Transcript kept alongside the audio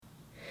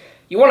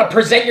You want to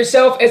present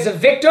yourself as a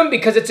victim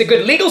because it's a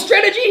good legal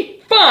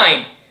strategy?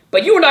 Fine.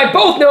 But you and I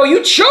both know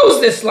you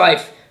chose this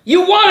life.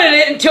 You wanted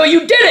it until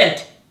you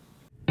didn't.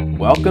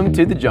 Welcome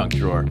to the junk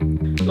drawer.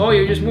 Oh,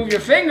 you just move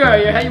your finger.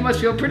 You must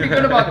feel pretty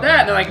good about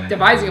that. They're like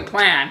devising a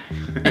plan.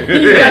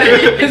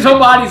 His whole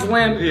body's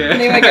limp. Yeah.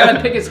 And they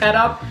gotta pick his head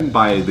up.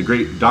 By the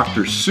great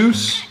Dr.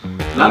 Seuss.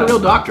 Not a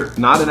real doctor.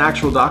 Not an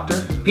actual doctor.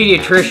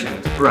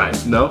 Pediatrician.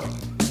 Right. No.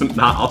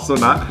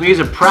 Not. He's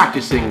a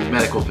practicing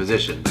medical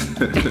physician.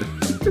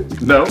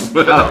 No.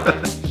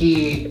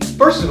 He,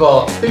 first of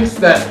all, thinks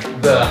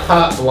that the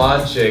hot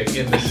blonde chick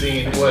in the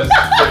scene was...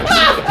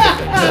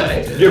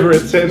 Give her a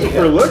 10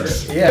 for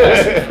looks? Yeah.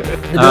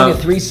 They're doing a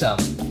threesome.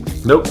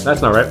 Nope,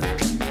 that's not right.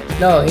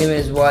 No, him and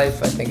his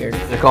wife, I think, are...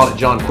 They're calling it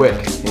John Quick.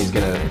 He's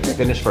gonna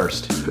finish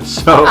first.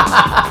 So,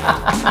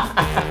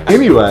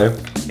 anyway.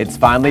 It's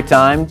finally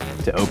time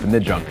to open the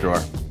junk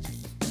drawer.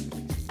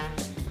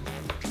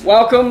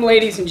 Welcome,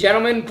 ladies and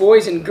gentlemen,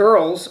 boys and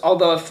girls.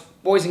 Although if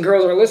boys and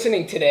girls are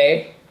listening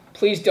today,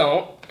 please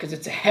don't, because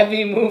it's a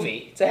heavy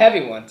movie. It's a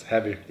heavy one. It's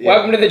heavy. Yeah.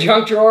 Welcome to the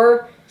Junk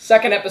Drawer,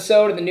 second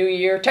episode of the new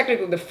year.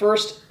 Technically the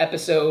first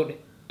episode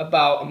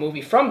about a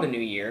movie from the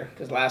new year,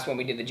 because last one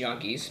we did the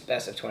Junkies,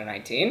 best of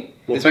 2019.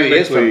 Well, this movie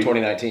is from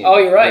 2019. Oh,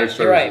 you're right.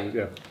 You're right.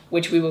 Yeah.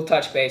 Which we will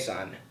touch base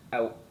on.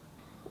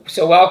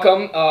 So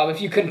welcome. If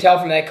you couldn't tell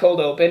from that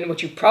cold open,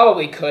 which you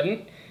probably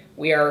couldn't,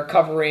 we are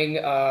covering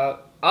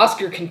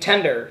Oscar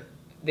contender,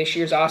 this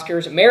year's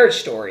Oscars, Marriage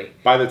Story.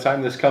 By the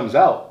time this comes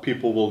out,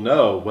 people will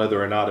know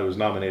whether or not it was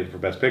nominated for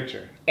Best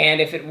Picture. And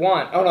if it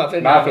won. Oh, no, if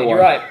it won. You're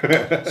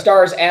right.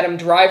 Stars Adam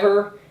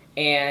Driver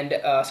and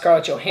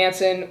Scarlett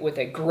Johansson with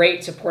a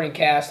great supporting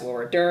cast,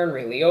 Laura Dern,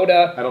 Ray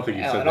Liotta, I don't think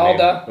you Alan said the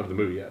Alda. name of the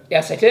movie yet.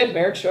 Yes, I did.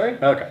 Marriage Story.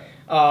 Okay.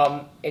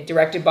 It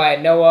directed by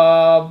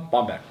Noah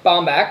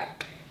Baumbach.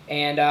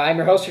 And I'm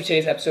your host for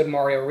today's episode,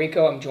 Mario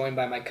Rico. I'm joined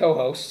by my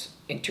co-hosts.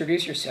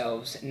 Introduce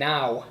yourselves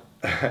now.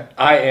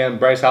 I am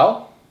Bryce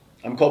Howell.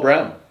 I'm Cole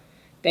Brown.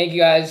 Thank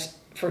you guys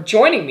for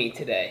joining me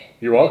today.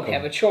 You're welcome. I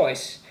didn't have a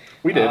choice.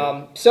 We did.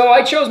 So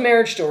I chose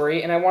Marriage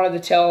Story, and I wanted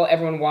to tell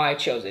everyone why I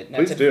chose it.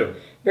 Please do.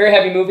 Very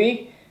heavy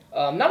movie.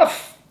 Not a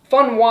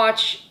fun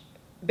watch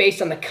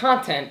based on the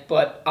content,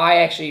 but I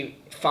actually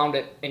found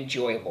it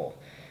enjoyable.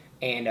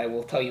 And I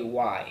will tell you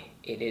why.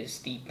 It is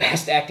the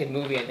best acted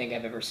movie I think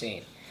I've ever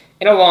seen.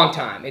 In a long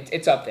time.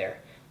 It's up there.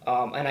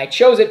 And I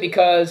chose it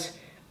because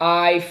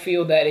I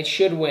feel that it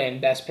should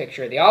win Best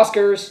Picture at the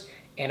Oscars,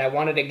 and I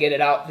wanted to get it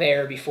out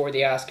there before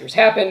the Oscars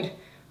happened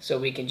so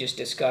we can just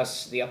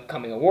discuss the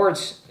upcoming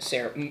awards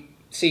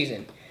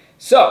season.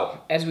 So,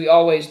 as we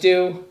always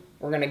do,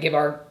 we're going to give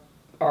our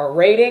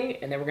rating,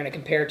 and then we're going to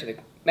compare it to the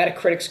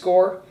Metacritic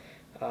score.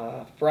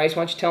 Bryce,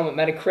 why don't you tell them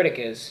what Metacritic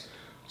is?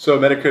 So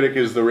Metacritic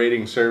is the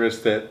rating service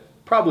that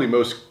probably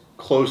most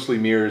closely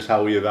mirrors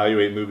how we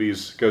evaluate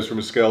movies. It goes from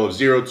a scale of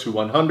 0 to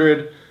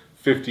 100,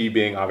 50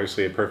 being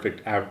obviously a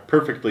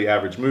perfectly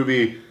average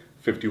movie,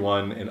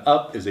 51 and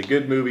up is a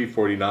good movie,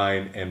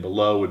 49 and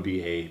below would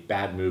be a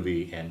bad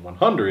movie, and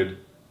 100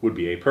 would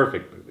be a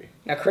perfect movie.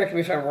 Now, correct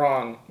me if I'm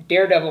wrong.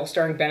 Daredevil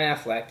starring Ben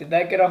Affleck, did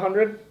that get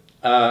 100?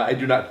 I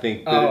do not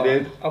think that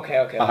it did. Okay.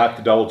 I'll have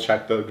to double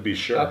check though to be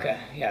sure. Okay,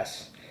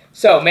 yes.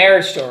 So,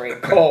 Marriage Story.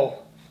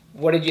 Cole,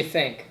 what did you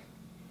think?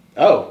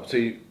 Oh,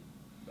 so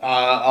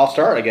I'll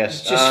start, I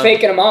guess. Just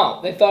faking them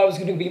out. They thought it was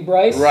going to be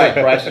Bryce. Right,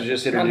 Bryce was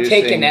just introducing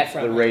taking that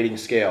from the rating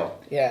scale.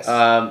 Yes.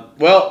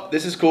 Well,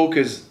 this is cool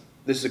because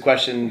this is a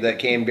question that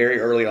came very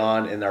early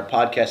on in our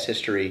podcast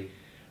history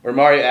where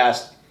Mario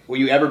asked, will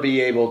you ever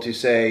be able to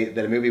say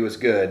that a movie was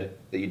good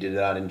that you did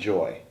not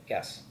enjoy?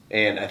 Yes.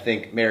 And I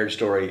think Marriage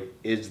Story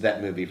is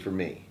that movie for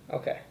me.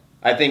 Okay.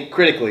 I think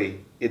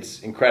critically, it's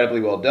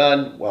incredibly well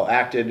done, well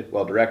acted,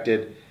 well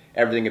directed.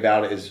 Everything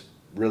about it is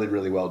really,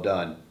 really well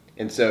done.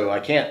 And so I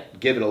can't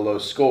give it a low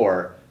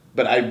score,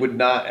 but I would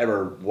not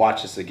ever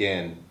watch this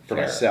again for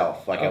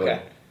myself. Like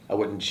I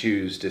wouldn't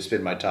choose to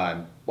spend my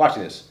time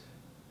watching this.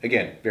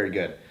 Again, very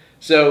good.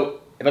 So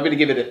if I'm going to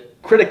give it a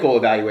critical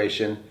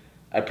evaluation,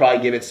 I'd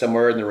probably give it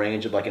somewhere in the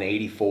range of like an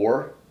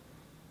 84.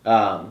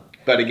 But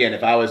again,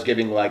 if I was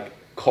giving like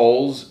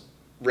Cole's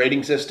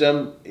rating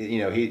system,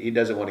 he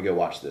doesn't want to go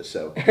watch this,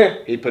 so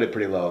he'd put it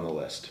pretty low on the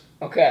list.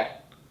 Okay,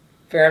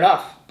 fair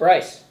enough.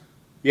 Bryce.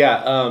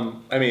 Yeah,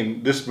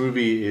 this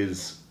movie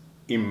is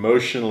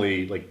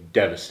emotionally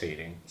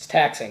devastating. It's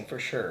taxing for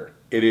sure.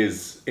 It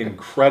is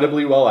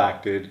incredibly well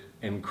acted,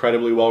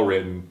 incredibly well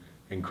written,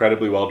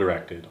 incredibly well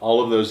directed.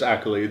 All of those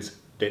accolades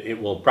that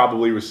it will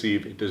probably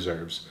receive, it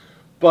deserves.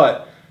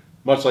 But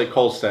much like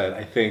Cole said,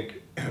 I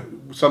think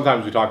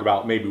sometimes we talk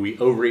about maybe we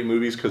overrate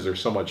movies because they're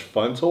so much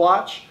fun to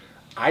watch.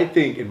 I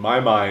think in my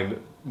mind,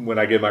 when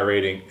I give my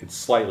rating, it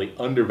slightly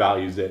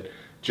undervalues it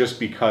just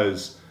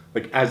because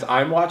as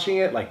I'm watching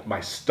it,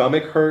 my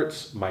stomach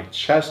hurts, my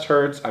chest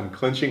hurts, I'm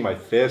clenching my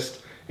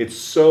fist. It's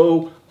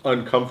so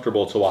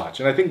uncomfortable to watch.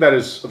 And I think that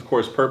is, of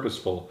course,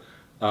 purposeful.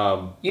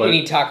 You didn't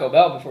eat Taco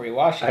Bell before you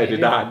watched it. I did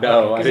not,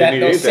 no. I didn't eat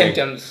those anything.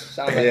 symptoms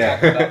sound like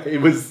Taco Bell.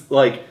 It was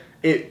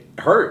it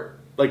hurt.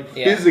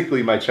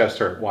 Physically my chest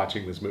hurt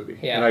watching this movie.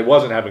 Yeah. And I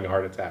wasn't having a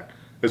heart attack.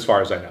 as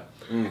far as I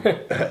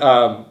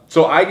know.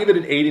 So I give it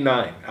an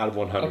 89 out of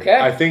 100. Okay.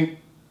 I think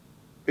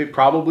it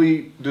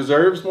probably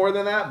deserves more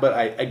than that,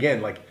 but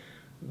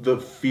the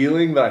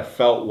feeling that I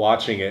felt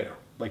watching it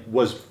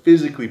was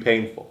physically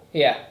painful.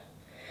 Yeah.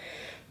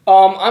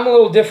 I'm a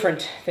little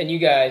different than you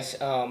guys.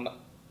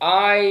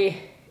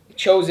 I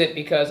chose it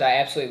because I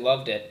absolutely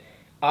loved it.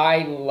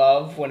 I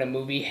love when a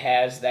movie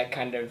has that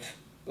kind of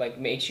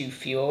makes you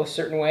feel a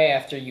certain way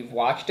after you've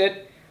watched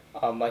it.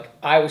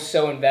 I was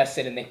so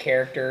invested in the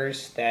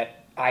characters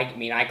that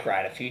I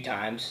cried a few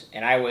times,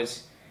 and I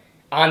was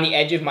on the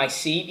edge of my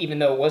seat, even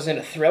though it wasn't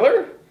a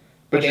thriller.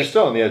 But you're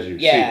still on the edge of your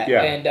seat.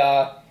 Yeah.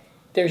 And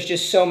there's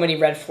just so many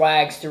red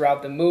flags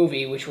throughout the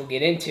movie, which we'll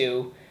get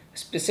into,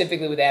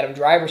 specifically with Adam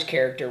Driver's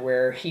character,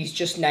 where he's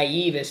just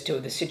naive as to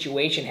the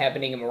situation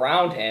happening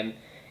around him,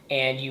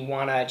 and you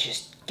want to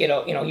just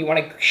you want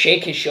to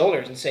shake his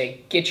shoulders and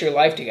say, get your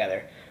life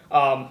together.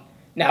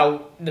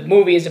 Now, the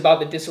movie is about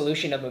the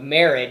dissolution of a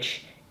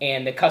marriage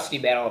and the custody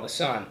battle of a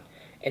son.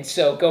 And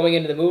so going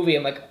into the movie,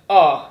 I'm like,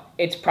 oh,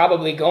 it's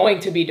probably going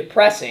to be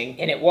depressing,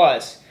 and it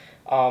was.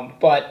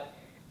 But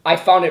I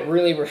found it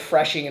really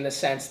refreshing in the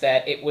sense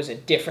that it was a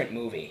different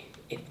movie.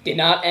 It did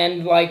not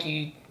end like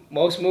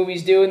most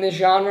movies do in this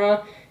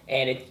genre,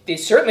 and it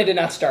certainly did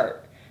not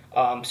start.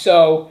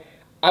 So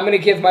I'm going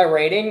to give my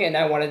rating, and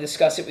I want to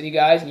discuss it with you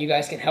guys, and you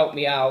guys can help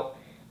me out.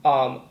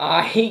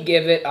 I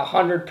give it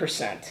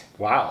 100%.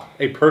 Wow.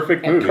 A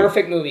perfect movie. A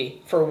perfect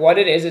movie. For what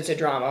it is, it's a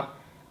drama.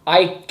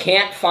 I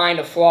can't find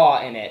a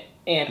flaw in it,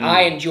 and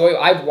I enjoy it.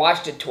 I've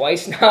watched it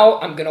twice now.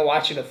 I'm going to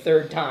watch it a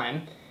third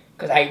time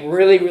because I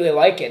really, really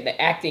like it. The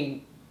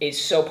acting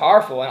is so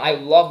powerful, and I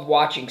love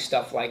watching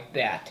stuff like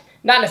that.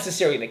 Not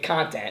necessarily the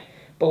content,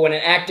 but when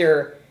an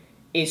actor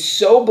is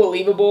so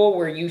believable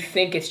where you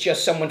think it's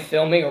just someone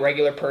filming a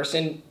regular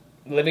person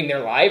living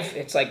their life,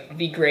 it's like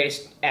the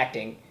greatest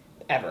acting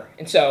ever.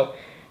 And so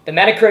the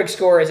Metacritic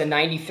score is a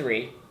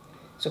 93.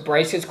 So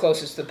Bryce gets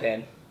closest to the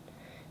pin.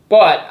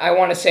 But I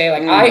want to say,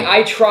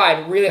 I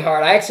tried really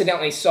hard. I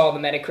accidentally saw the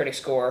Metacritic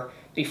score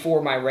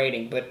before my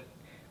rating, but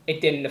it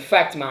didn't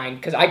affect mine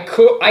because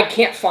I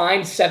can't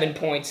find 7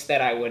 points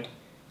that I would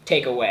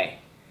take away.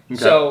 Okay.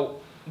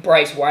 So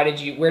Bryce, where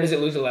does it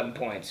lose 11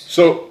 points?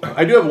 So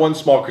I do have one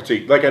small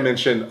critique. Like I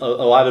mentioned, a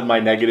lot of my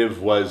negative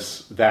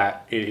was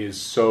that it is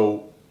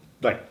so,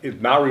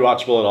 it's not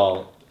rewatchable at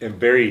all and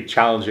very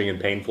challenging and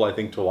painful, I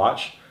think, to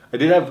watch. I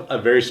did have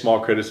a very small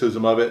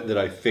criticism of it that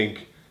I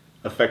think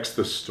affects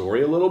the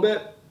story a little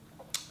bit.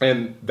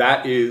 And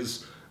that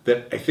is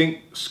that I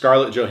think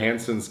Scarlett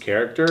Johansson's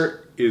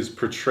character is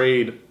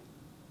portrayed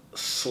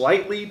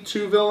slightly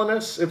too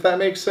villainous, if that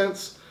makes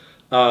sense.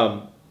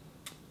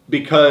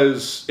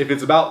 Because if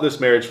it's about this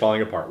marriage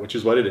falling apart, which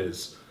is what it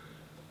is,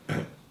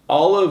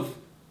 all of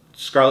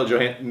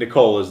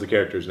Nicole is the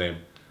character's name,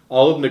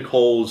 all of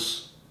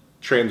Nicole's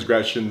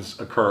transgressions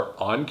occur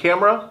on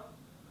camera,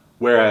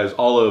 whereas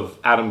all of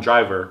Adam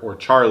Driver or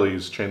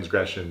Charlie's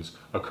transgressions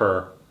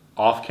occur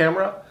off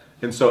camera.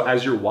 And so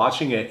as you're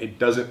watching it, it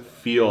doesn't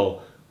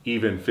feel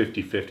even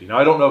 50-50. Now,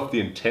 I don't know if the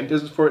intent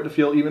is for it to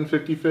feel even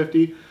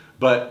 50-50,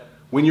 but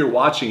when you're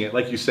watching it,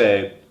 like you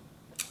say,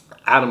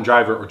 Adam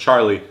Driver or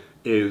Charlie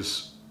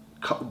is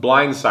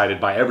blindsided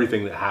by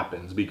everything that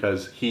happens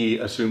because he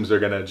assumes they're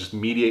going to just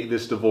mediate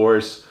this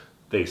divorce.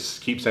 They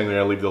keep saying they're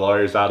going to leave the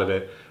lawyers out of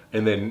it.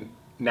 And then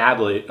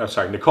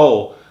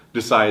Nicole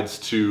decides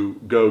to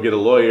go get a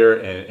lawyer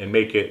and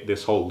make it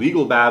this whole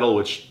legal battle,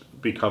 which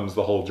becomes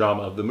the whole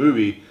drama of the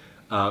movie.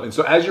 And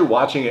so as you're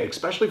watching it,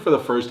 especially for the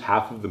first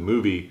half of the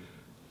movie,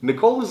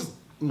 Nicole is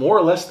more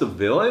or less the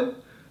villain.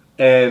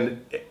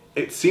 And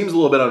it seems a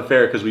little bit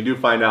unfair because we do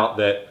find out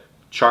that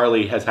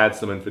Charlie has had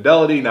some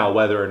infidelity. Now,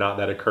 whether or not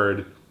that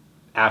occurred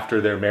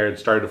after their marriage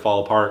started to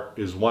fall apart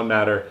is one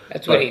matter.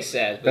 That's what he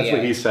says. That's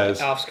what he says.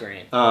 It's off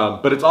screen.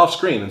 But it's off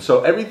screen. And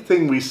so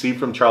everything we see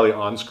from Charlie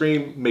on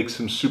screen makes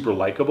him super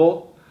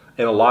likable.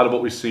 And a lot of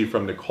what we see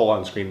from Nicole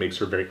on screen makes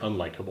her very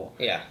unlikable.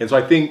 Yeah. And so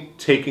I think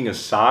taking a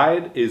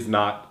side is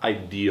not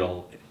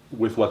ideal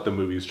with what the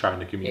movie is trying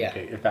to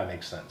communicate, if that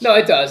makes sense. No,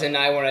 it does. And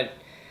I want to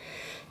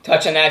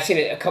touch on that. I've seen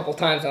it a couple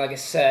times, and like I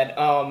said,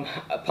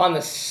 upon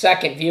the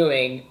second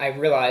viewing, I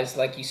realized,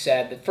 like you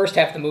said, the first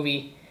half of the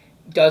movie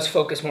does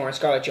focus more on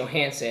Scarlett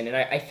Johansson, and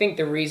I think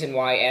the reason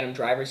why Adam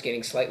Driver's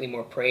getting slightly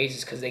more praise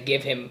is because they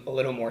give him a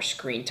little more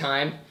screen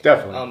time.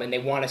 Definitely. And they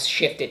want to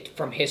shift it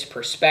from his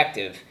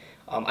perspective.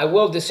 I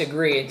will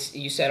disagree.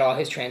 You said all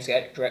his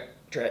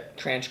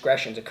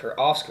transgressions occur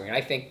off screen.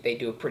 I think they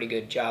do a pretty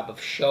good job of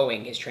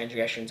showing his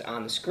transgressions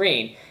on the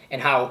screen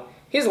and how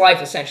his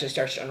life essentially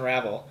starts to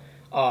unravel.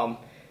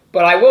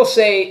 But I will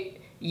say,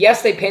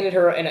 yes, they painted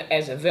her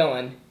as a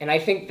villain, and I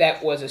think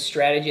that was a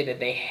strategy that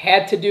they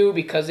had to do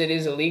because it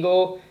is a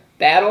legal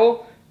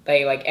battle.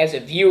 They, as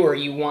a viewer,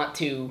 you want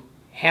to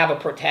have a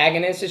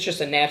protagonist. It's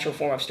just a natural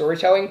form of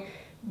storytelling.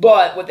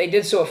 But what they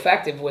did so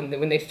effective when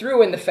they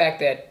threw in the fact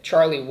that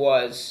Charlie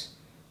was,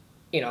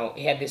 he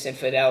had this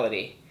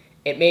infidelity,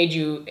 it made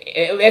you,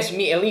 at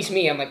least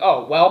me, I'm like,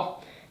 oh,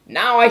 well,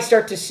 now I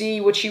start to see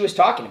what she was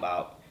talking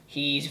about.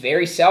 He's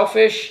very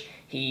selfish.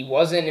 He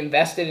wasn't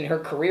invested in her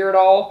career at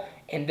all.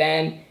 And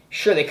then,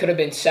 sure, they could have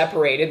been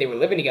separated. They were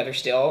living together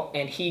still.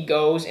 And he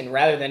goes, and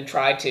rather than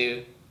try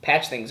to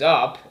patch things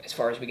up, as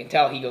far as we can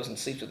tell, he goes and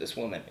sleeps with this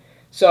woman.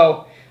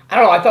 So, I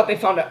don't know. I thought they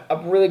found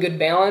a really good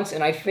balance,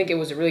 and I think it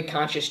was a really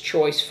conscious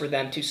choice for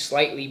them to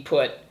slightly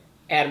put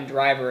Adam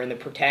Driver in the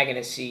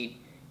protagonist seat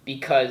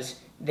because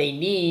they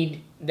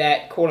need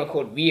that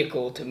quote-unquote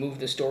vehicle to move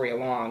the story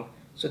along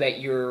so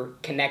that you're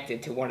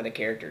connected to one of the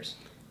characters.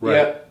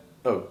 Right.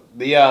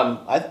 Yeah.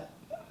 Oh,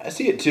 I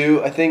see it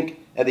too. I think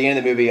at the end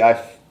of the movie,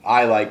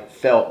 I like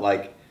felt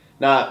like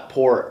not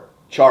poor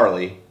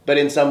Charlie, but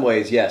in some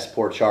ways, yes,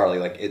 poor Charlie.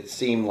 Like it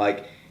seemed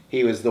like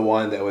he was the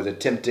one that was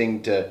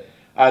attempting to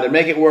either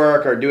make it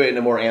work or do it in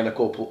a more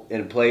amicable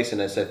in place.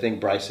 And as I think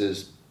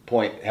Bryce's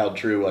point held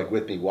true, like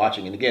with me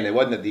watching. And again, it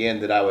wasn't at the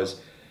end that I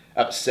was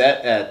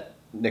upset at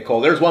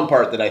Nicole. There's one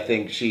part that I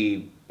think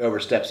she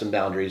overstepped some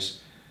boundaries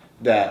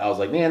that I was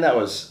like, man, that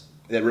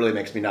really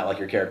makes me not like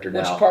your character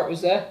now. Which part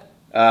was that?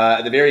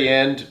 At the very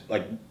end,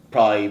 like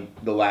probably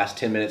the last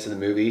 10 minutes of the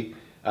movie,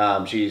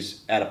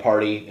 she's at a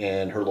party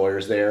and her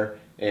lawyer's there.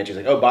 And she's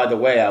like, oh, by the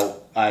way,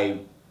 I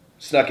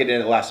snuck it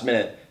in at the last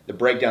minute. The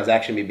breakdown's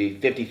actually maybe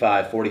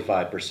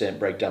 45%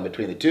 breakdown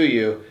between the two of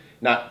you,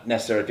 not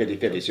necessarily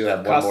 50-50. So you'll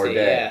have one more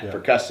day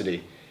for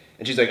custody.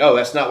 And she's like, oh,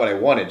 that's not what I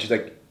wanted. She's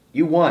like,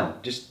 you won.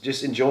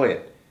 Just enjoy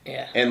it.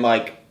 Yeah. And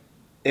like,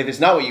 if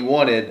it's not what you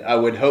wanted, I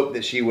would hope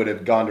that she would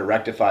have gone to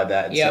rectify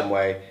that in some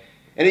way.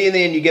 And in the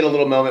end, you get a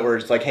little moment where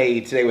it's like,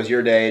 hey, today was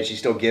your day. And she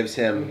still gives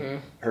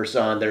him her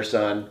son, their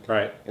son.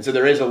 Right. And so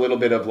there is a little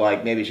bit of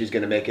like, maybe she's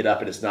going to make it up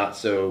and it's not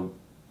so,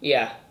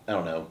 I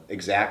don't know,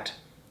 exact.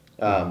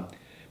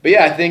 But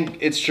yeah, I think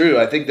it's true.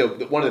 I think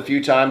that one of the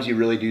few times you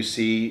really do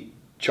see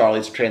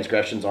Charlie's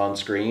transgressions on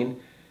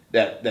screen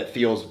that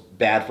feels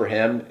bad for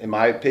him, in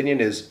my opinion,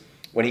 is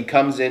when he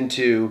comes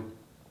into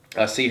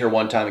see her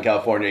one time in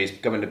California. He's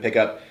coming to pick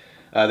up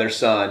their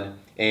son,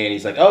 and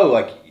he's like, "Oh,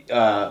 like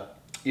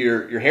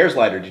your hair's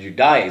lighter. Did you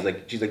dye?"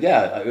 She's like,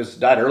 "Yeah, it was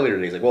dyed earlier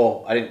today." He's like,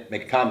 "Well, I didn't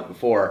make a comment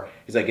before."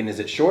 He's like, "And is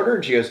it shorter?"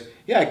 And she goes,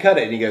 "Yeah, I cut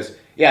it." And he goes,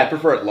 "Yeah, I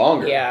prefer it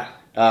longer." Yeah.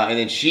 And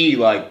then she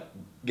like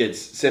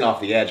gets sent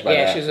off the edge by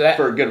that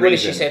for a good reason. What did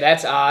she say?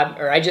 That's odd,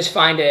 or I just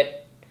find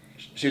it.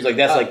 She was like,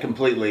 "That's like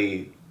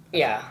completely,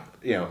 out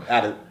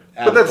of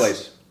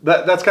place."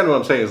 That's kind of what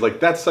I'm saying. Is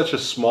like that's such a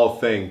small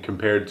thing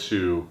compared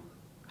to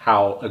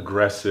how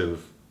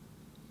aggressive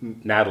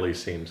Natalie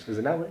seems. Is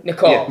it Natalie?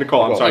 Nicole. Yeah,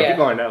 Nicole. I'm sorry. Yeah. Keep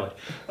going,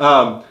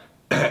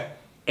 Natalie.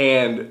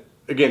 And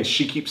again,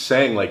 she keeps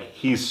saying like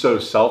he's so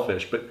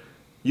selfish, but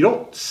you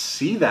don't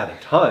see that a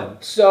ton.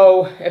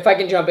 So if I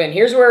can jump in,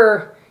 here's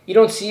where you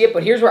don't see it,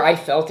 but here's where I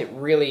felt it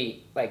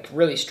really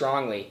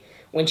strongly.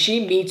 When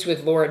she meets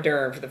with Laura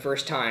Dern for the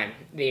first time,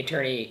 the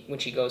attorney, when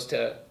she goes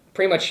to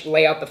pretty much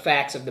lay out the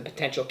facts of the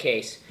potential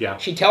case. Yeah.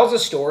 She tells a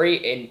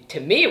story, and to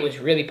me it was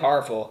really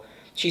powerful.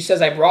 She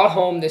says, I brought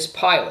home this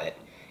pilot,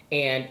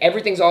 and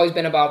everything's always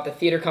been about the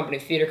theater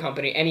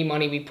company, any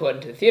money we put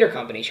into the theater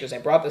company. She goes, I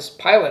brought this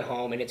pilot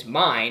home, and it's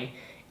mine,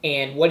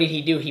 and what did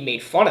he do? He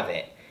made fun of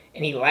it,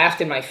 and he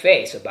laughed in my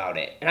face about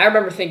it. And I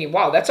remember thinking,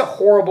 wow, that's a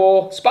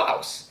horrible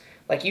spouse.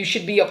 Like, you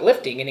should be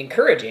uplifting and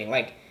encouraging.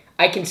 Like,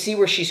 I can see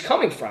where she's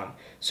coming from.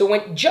 So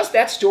when just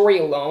that story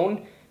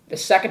alone, the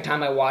second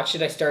time I watched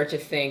it, I started to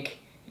think,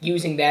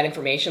 using that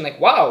information,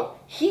 like, wow,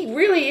 he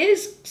really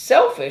is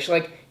selfish.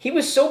 Like, he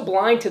was so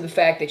blind to the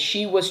fact that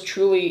she was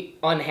truly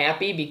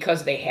unhappy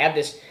because they had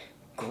this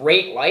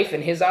great life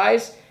in his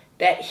eyes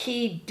that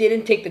he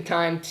didn't take the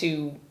time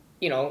to,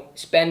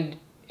 spend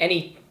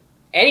any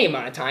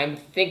amount of time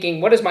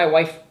thinking, what does my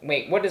wife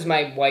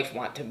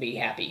want to be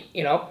happy,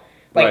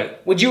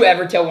 Like, Would you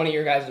ever tell one of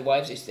your guys'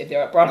 wives, if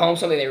they brought home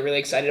something they were really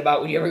excited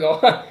about, would you ever go,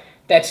 huh,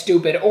 that's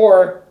stupid?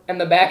 Or in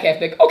the back half,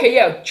 like, okay,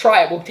 yeah,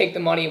 try it. We'll take the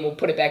money and we'll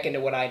put it back into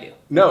what I do.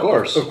 No,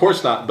 of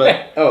course not.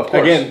 But of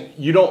course. Again,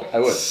 you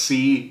don't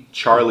see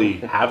Charlie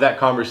have that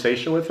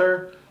conversation with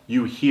her.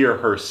 You hear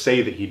her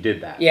say that he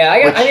did that. Yeah,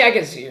 I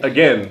can see it.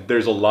 Again,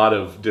 there's a lot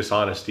of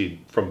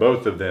dishonesty from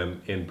both of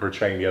them in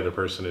portraying the other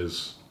person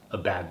as a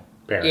bad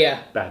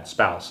parent, bad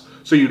spouse.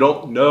 So you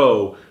don't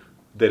know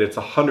that it's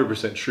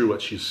 100% true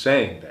what she's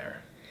saying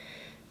there.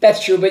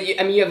 That's true, but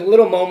you have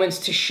little moments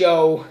to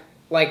show,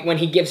 like when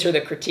he gives her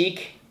the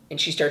critique and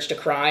she starts to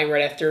cry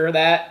right after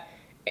that.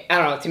 I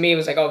don't know, to me it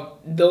was like, oh,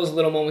 those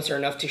little moments are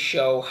enough to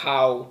show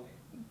how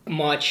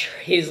much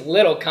his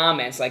little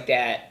comments like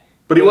that.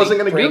 But he wasn't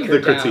going to give the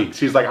critiques.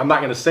 He's like, I'm not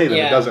going to say them.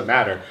 It doesn't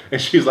matter. And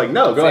she's like,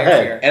 no, go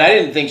ahead. Fair. And I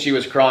didn't think she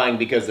was crying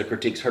because the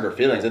critiques hurt her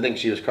feelings. I think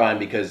she was crying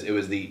because it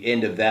was the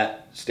end of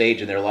that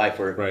stage in their life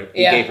where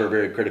he gave her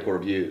very critical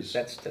reviews.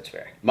 That's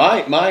fair.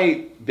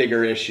 My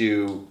bigger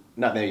issue,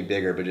 not maybe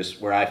bigger, but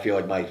just where I feel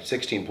like my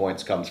 16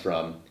 points comes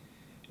from,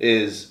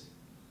 is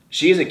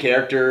she is a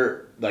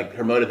character, like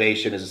her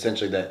motivation is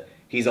essentially that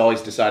he's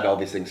always decided all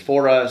these things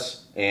for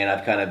us, and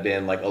I've kind of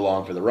been like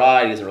along for the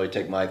ride. He doesn't really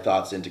take my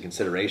thoughts into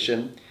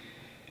consideration.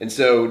 And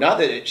so, not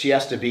that she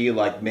has to be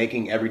like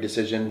making every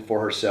decision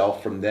for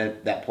herself from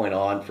that point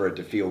on for it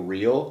to feel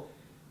real,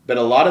 but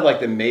a lot of like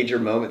the major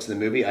moments in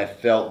the movie I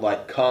felt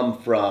like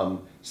come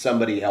from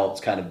somebody else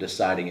kind of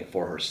deciding it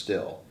for her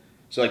still.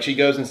 So like she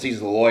goes and sees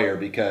the lawyer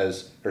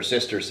because her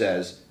sister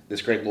says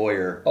this great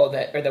lawyer. Oh,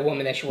 that or the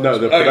woman that she works No,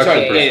 the with. production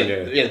sorry,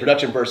 person. yeah, the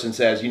production person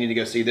says you need to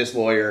go see this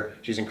lawyer.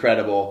 She's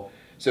incredible.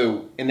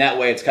 So in that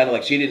way, it's kind of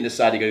like she didn't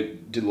decide to go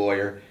to the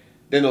lawyer.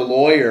 Then the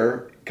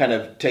lawyer kind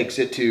of takes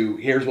it to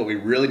here's what we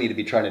really need to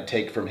be trying to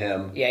take from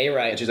him. Yeah, you're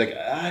right. And she's like,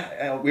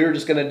 we were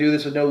just going to do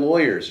this with no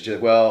lawyers. She's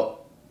like,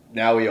 well,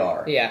 now we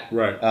are. Yeah.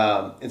 Right.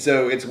 And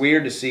so it's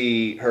weird to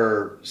see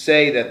her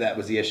say that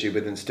was the issue,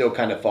 but then still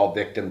kind of fall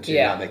victim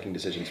to not making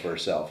decisions for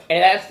herself.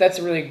 And that's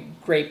a really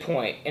great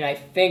point. And I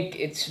think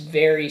it's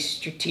very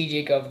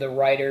strategic of the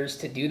writers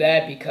to do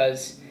that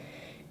because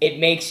it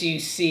makes you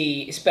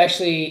see,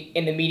 especially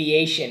in the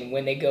mediation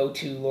when they go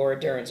to Laura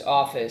Dern's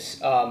office,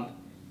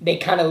 they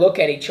kind of look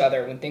at each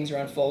other when things are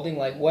unfolding,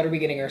 like, what are we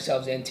getting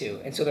ourselves into?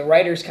 And so the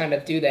writers kind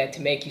of do that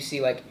to make you see,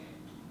 like,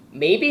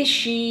 maybe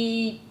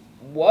she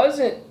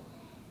wasn't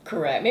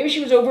correct. Maybe she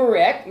was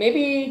overreact.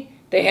 Maybe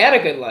they had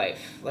a good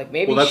life. Like,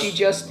 maybe she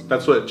just...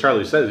 That's what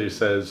Charlie says. He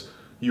says,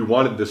 you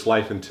wanted this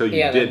life until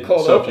you didn't. So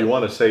open. if you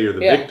want to say you're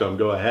the victim,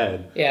 go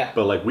ahead. Yeah.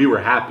 But, like, we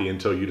were happy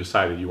until you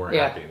decided you weren't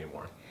happy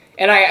anymore.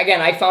 And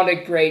I found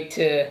it great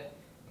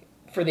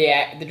for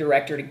the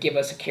director to give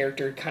us a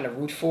character to kind of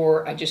root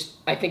for. I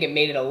think it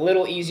made it a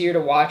little easier to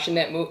watch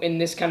in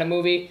this kind of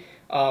movie.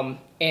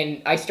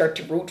 And I start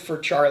to root for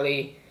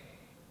Charlie,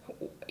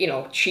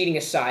 cheating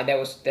aside,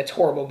 that's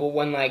horrible. But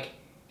when like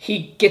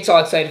he gets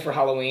all excited for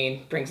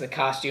Halloween, brings the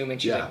costume,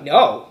 and she's like,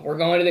 "No, we're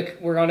going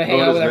to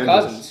hang out with our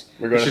cousins."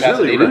 We're going She's to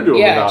really rude to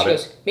him and about she it.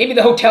 goes, "Maybe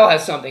the hotel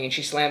has something," and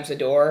she slams the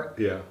door.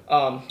 Yeah.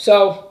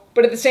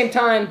 But at the same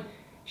time,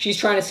 she's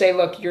trying to say,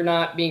 "Look, you're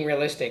not being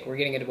realistic. We're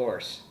getting a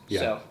divorce." Yeah.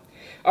 So.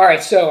 All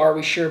right, so are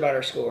we sure about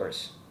our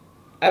scores?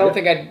 I don't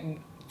think I'd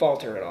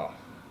falter at all.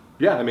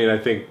 Yeah, I mean, I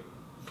think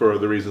for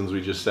the reasons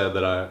we just said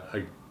that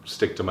I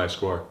stick to my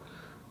score.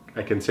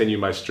 I continue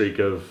my streak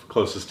of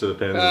closest to the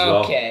pins as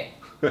well. Okay.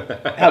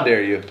 How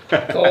dare you?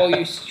 Cole,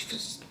 you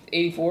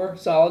 84,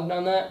 solid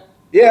on that?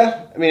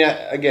 Yeah, I mean,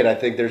 I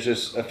think there's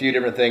just a few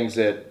different things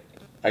that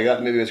I thought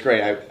the movie was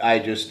great. I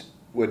just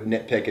would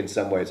nitpick in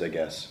some ways, I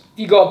guess. If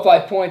you go up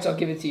 5 points, I'll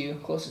give it to you,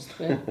 closest to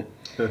pin.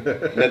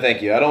 No,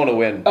 thank you. I don't want to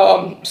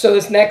win. So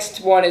this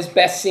next one is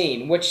best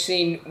scene. Which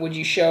scene would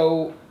you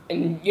show?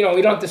 And we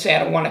don't have to say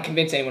I don't want to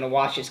convince anyone to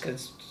watch this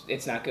because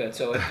it's not good.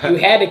 So if you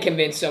had to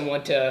convince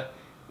someone to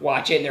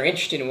watch it and they're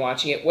interested in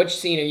watching it, which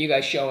scene are you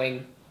guys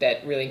showing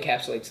that really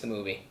encapsulates the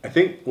movie? I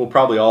think we'll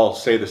probably all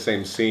say the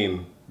same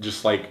scene,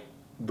 just like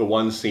the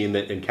one scene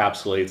that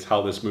encapsulates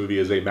how this movie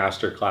is a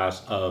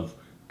masterclass of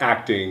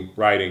acting,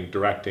 writing,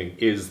 directing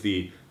is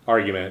the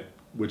argument,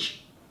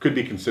 which could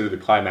be considered the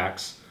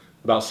climax,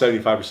 about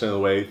 75% of the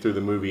way through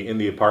the movie in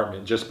the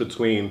apartment, just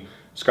between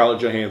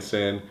Scarlett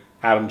Johansson,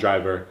 Adam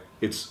Driver.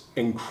 It's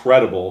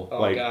incredible.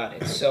 Oh, God,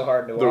 it's so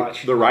hard to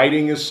watch. The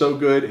writing is so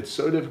good. It's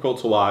so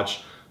difficult to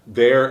watch.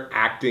 Their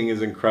acting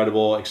is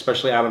incredible,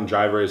 especially Adam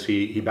Driver as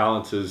he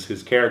balances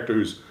his character,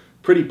 who's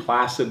pretty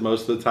placid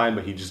most of the time,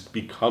 but he just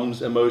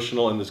becomes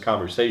emotional in this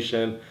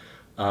conversation.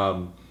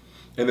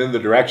 And then the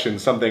direction,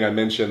 something I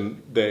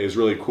mentioned that is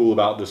really cool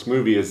about this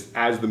movie is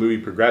as the movie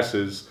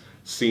progresses,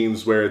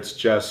 scenes where it's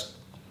just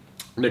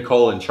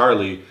Nicole and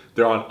Charlie,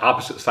 they're on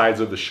opposite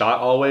sides of the shot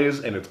always,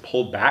 and it's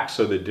pulled back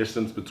so the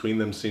distance between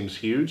them seems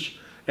huge.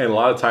 And a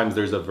lot of times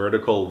there's a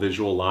vertical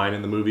visual line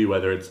in the movie,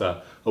 whether it's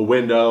a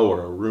window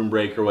or a room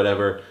break or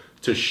whatever,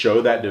 to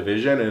show that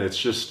division. And it's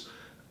just,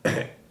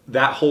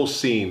 that whole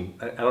scene,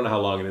 I don't know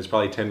how long it is,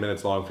 probably 10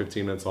 minutes long,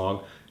 15 minutes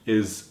long,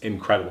 is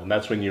incredible. And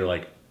that's when you're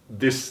like,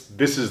 this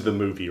is the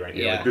movie right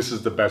here. Yeah. Like, this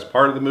is the best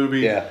part of the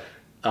movie. Yeah.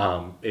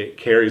 It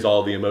carries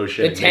all the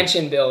emotion. The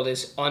tension build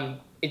is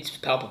it's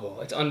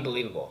palpable. It's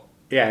unbelievable.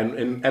 Yeah,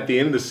 and at the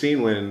end of the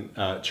scene when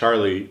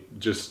Charlie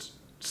just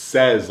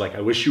says, like,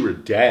 I wish you were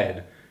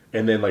dead,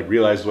 and then, like,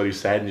 realizes what he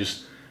said, and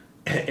just,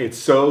 it's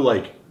so,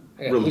 like,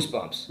 I got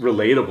goosebumps.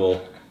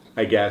 relatable,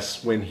 I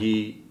guess, when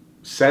he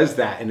says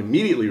that and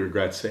immediately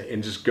regrets it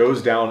and just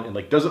goes down and,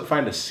 like, doesn't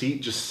find a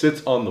seat, just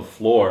sits on the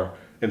floor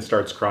and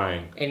starts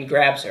crying. And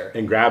grabs her.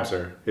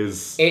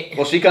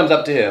 Well, she comes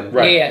up to him.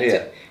 Right.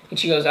 Yeah. And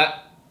she goes,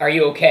 are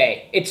you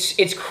okay?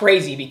 It's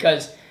crazy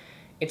because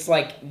it's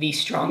like the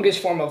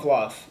strongest form of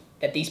love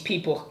that these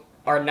people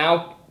are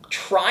now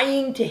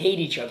trying to hate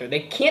each other. They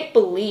can't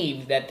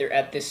believe that they're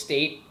at this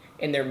state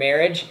in their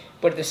marriage,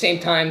 but at the same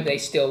time, they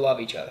still love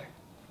each other.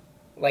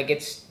 Like,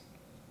 it's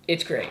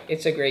great.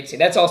 It's a great scene.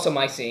 That's also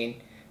my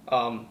scene.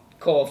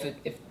 Cole,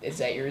 if is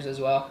that yours as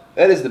well?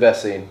 That is the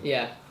best scene.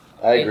 Yeah.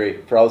 I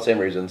agree, for all the same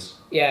reasons.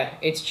 Yeah,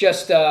 it's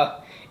just,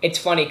 it's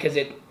funny because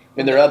I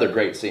mean, there are other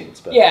great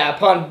scenes. But yeah,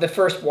 upon the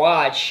first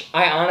watch,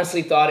 I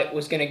honestly thought it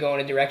was going to go in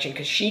a direction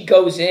because she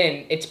goes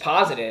in, it's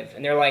positive,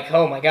 and they're like,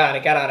 oh my God,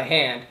 it got out of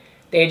hand.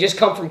 They had just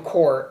come from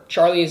court.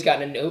 Charlie has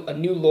gotten a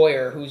new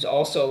lawyer who's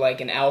also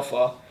like an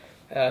alpha.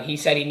 He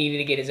said he needed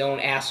to get his own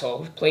asshole,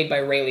 who's played by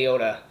Ray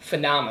Liotta.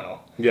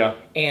 Phenomenal. Yeah.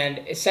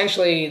 And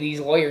essentially, these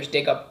lawyers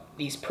dig up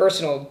these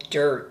personal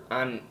dirt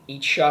on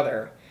each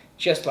other.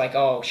 Just like,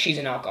 oh, she's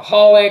an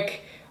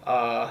alcoholic.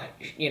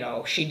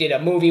 She did a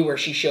movie where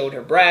she showed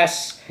her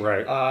breasts.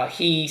 Right.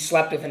 He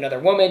slept with another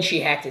woman.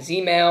 She hacked his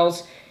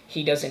emails.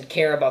 He doesn't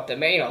care about the,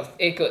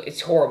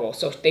 it's horrible.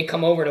 So they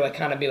come over to like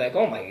kind of be like,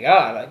 oh my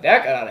God, like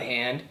that got out of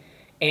hand.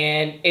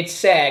 And it's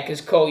sad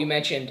because Cole, you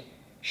mentioned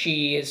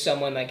she is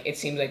someone like, it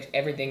seems like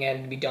everything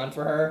had to be done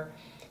for her.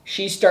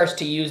 She starts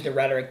to use the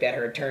rhetoric that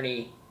her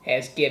attorney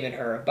has given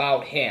her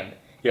about him.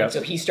 Yeah. And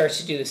so he starts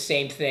to do the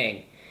same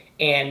thing.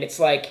 And it's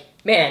like,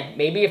 man,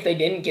 maybe if they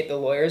didn't get the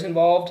lawyers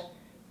involved,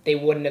 they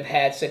wouldn't have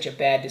had such a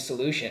bad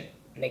dissolution.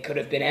 And they could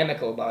have been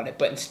amicable about it.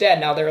 But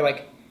instead, now they're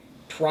like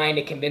trying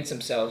to convince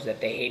themselves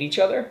that they hate each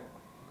other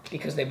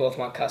because they both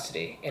want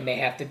custody. And they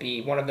have to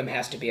be, one of them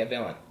has to be a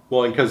villain.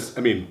 Well, and because,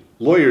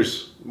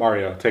 lawyers,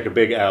 Mario, take a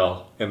big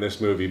L in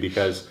this movie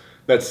because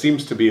that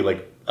seems to be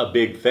like a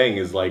big thing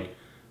is like,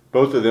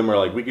 both of them are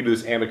like, we can do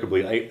this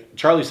amicably.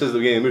 Charlie says at the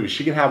beginning of the movie,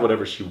 she can have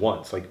whatever she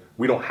wants. Like,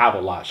 we don't have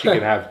a lot. She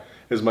can have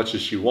as much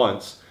as she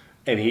wants.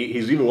 And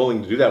he's even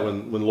willing to do that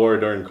when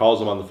Laura Dern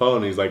calls him on the phone.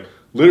 And he's like,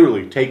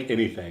 literally, take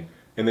anything.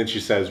 And then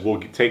she says,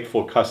 we'll take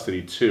full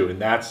custody too. And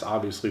that's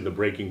obviously the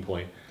breaking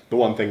point. The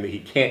one thing that he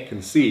can't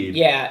concede.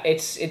 Yeah,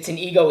 it's an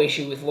ego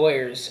issue with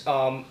lawyers.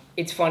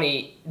 It's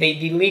funny,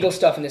 the legal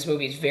stuff in this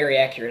movie is very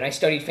accurate. And I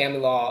studied family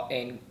law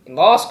in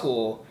law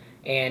school.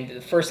 And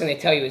the first thing they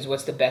tell you is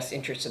what's the best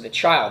interest of the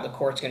child. The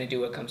court's going to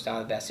do what comes down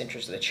to the best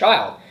interest of the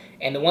child.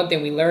 And the one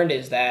thing we learned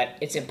is that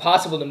it's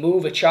impossible to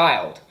move a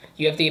child.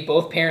 You have to get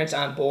both parents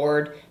on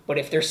board. But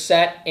if they're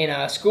set in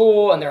a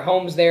school and their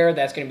home's there,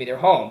 that's going to be their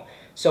home.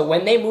 So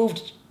when they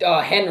moved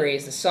Henry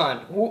as the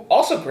son, who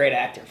also a great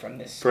actor from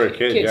this For a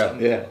kid,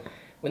 Yeah.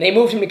 When they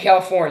moved him to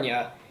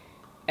California,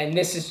 and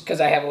this is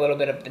because I have a little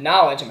bit of the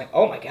knowledge, I'm like,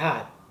 oh my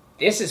God,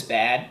 this is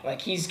bad.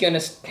 Like there's going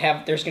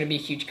to be a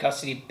huge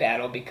custody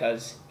battle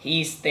because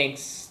he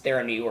thinks they're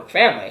a New York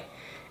family.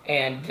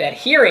 And that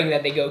hearing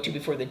that they go to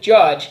before the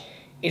judge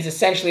is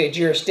essentially a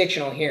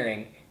jurisdictional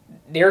hearing.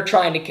 They're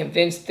trying to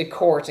convince the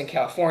courts in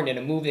California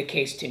to move the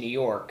case to New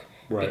York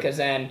because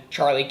then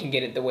Charlie can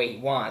get it the way he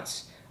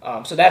wants.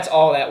 So that's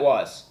all that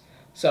was.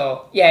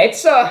 So yeah,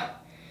 it's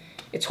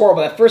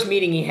horrible. That first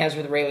meeting he has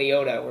with Ray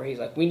Liotta where he's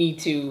like, you need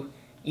to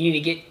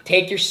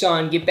take your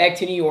son, get back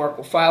to New York,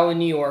 we'll file in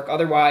New York,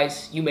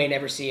 otherwise you may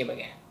never see him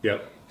again.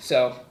 Yep.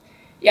 So,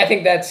 yeah, I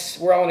think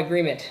we're all in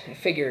agreement. I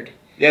figured.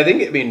 Yeah,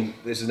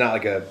 this is not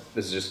like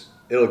this is just,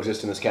 it'll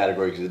exist in this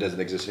category because it doesn't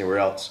exist anywhere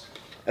else.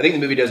 I think the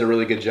movie does a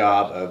really good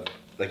job of,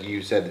 like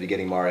you said at the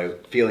beginning, Mario,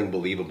 feeling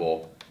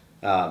believable.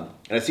 And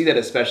I see that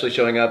especially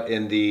showing up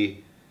in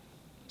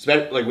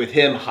like with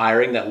him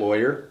hiring that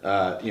lawyer,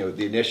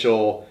 the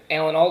initial...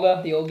 Alan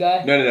Alda, the old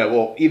guy? No.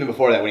 Well, even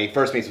before that, when he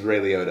first meets with Ray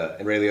Liotta,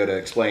 and Ray Liotta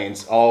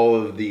explains all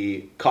of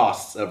the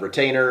costs of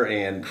retainer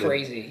and...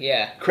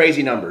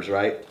 Crazy numbers,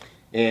 right?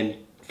 And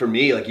for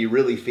me, like, you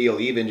really feel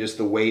even just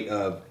the weight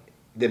of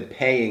them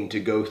paying to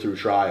go through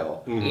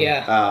trial. Mm-hmm.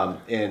 Yeah.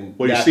 And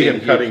you see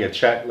him cutting a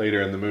check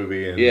later in the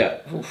movie. And,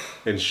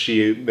 And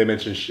they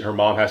mentioned her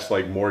mom has to,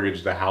 like,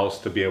 mortgage the house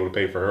to be able to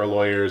pay for her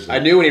lawyers. I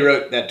knew when he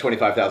wrote that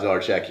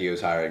 $25,000 check, he was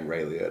hiring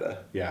Ray Liotta.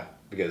 Yeah.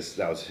 Because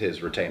that was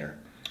his retainer.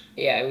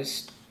 Yeah, it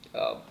was...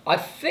 I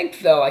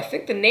think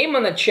the name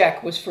on the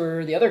check was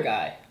for the other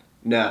guy.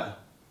 No.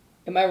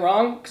 Am I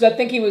wrong? Because I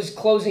think he was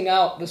closing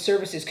out the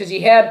services. Because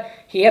he had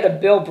a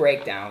bill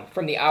breakdown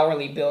from the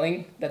hourly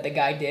billing that the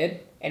guy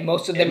did. And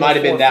most of them it might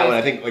have been that one.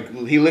 I think like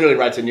he literally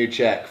writes a new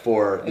check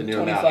for the new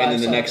amount, and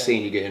then the next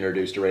scene you get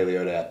introduced to Ray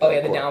Liotta at the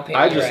the court. down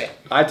payment.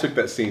 I took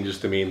that scene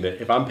just to mean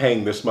that if I'm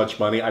paying this much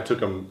money, I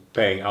took him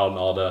paying Alan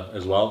Alda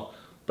as well.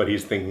 But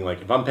he's thinking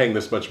like, if I'm paying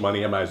this much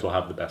money, I might as well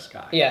have the best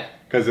guy. Yeah.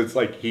 Because it's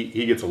like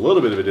he gets a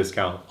little bit of a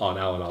discount on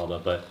Alan Alda,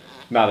 but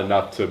not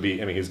enough to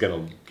be. I mean, he's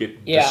gonna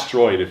get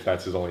destroyed if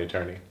that's his only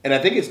attorney. And I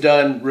think it's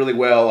done really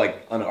well,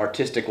 like on an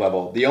artistic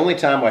level. The only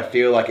time I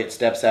feel like it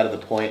steps out of the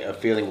point of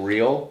feeling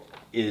real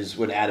is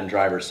when Adam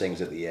Driver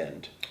sings at the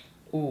end.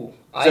 Ooh.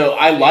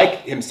 I like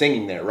him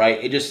singing there,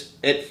 right? Just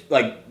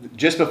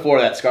before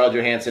that, Scarlett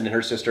Johansson and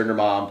her sister and her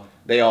mom,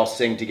 they all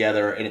sing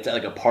together, and it's at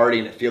like a party,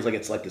 and it feels like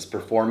it's like this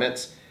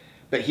performance.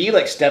 But he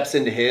like steps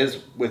into his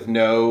with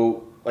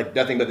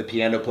nothing but the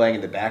piano playing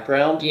in the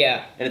background.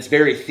 Yeah. And it's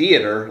very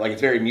theater, like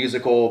it's very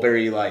musical,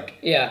 very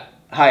high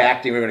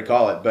acting, we're going to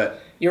call it. But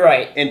you're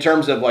right. In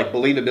terms of like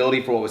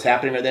believability for what was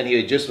happening right then,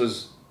 he just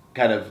was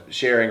kind of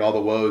sharing all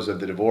the woes of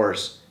the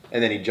divorce.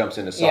 And then he jumps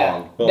into song.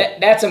 Yeah, well,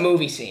 that's a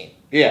movie scene.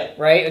 Yeah.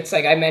 Right? It's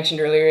like I mentioned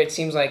earlier, it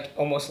seems like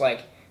almost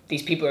like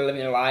these people are living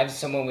their lives.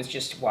 Someone was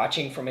just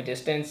watching from a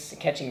distance,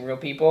 catching real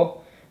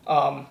people.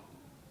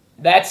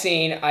 That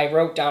scene I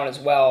wrote down as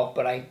well,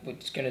 but I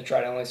was going to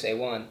try to only say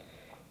one.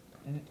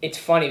 It's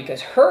funny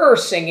because her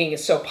singing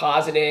is so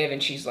positive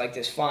and she's like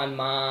this fun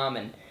mom.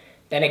 And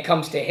then it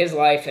comes to his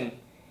life and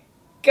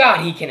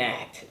God, he can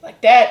act.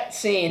 Like that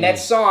scene, that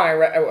song,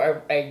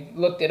 I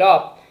looked it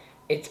up.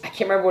 I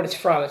can't remember what it's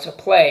from. It's a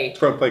play. It's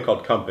from a play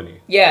called Company.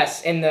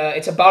 Yes, and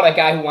it's about a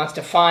guy who wants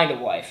to find a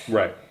wife.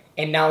 Right.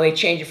 And now they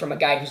change it from a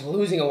guy who's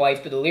losing a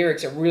wife, but the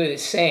lyrics are really the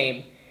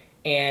same.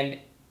 And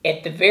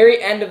at the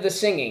very end of the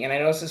singing, and I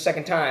know it's the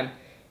second time,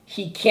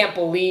 he can't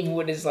believe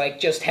what is like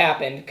just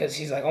happened because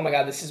he's like, oh my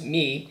God, this is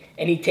me.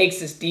 And he takes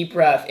this deep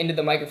breath into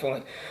the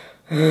microphone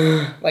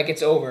like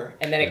it's over.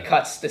 And then it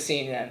cuts, the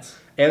scene ends.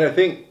 And I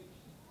think,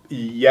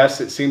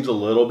 yes, it seems a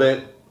little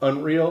bit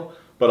unreal,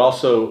 but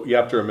also you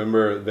have to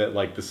remember that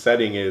like the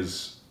setting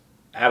is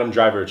Adam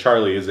Driver,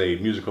 Charlie, is a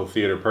musical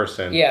theater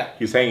person. Yeah.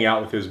 He's hanging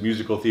out with his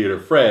musical theater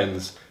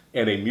friends,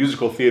 and a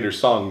musical theater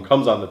song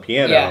comes on the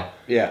piano. Yeah.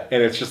 Yeah.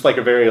 And it's just like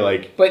a very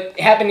like But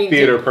happening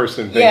theater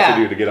person thing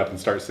to do to get up and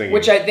start singing.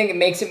 Which I think it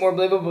makes it more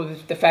believable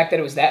with the fact that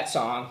it was that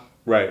song.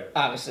 Right.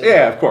 Obviously.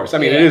 Yeah, of course. I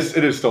mean, Yeah.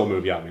 it is still a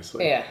movie,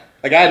 obviously. Yeah.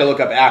 Like, I had to look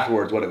up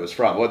afterwards what it was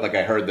from. Like,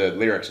 I heard the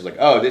lyrics. I was like,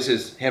 oh, this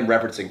is him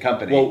referencing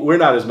Company. Well, we're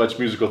not as much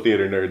musical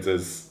theater nerds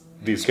as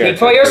these Speak characters.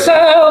 for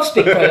yourself.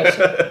 Speak for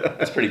yourself.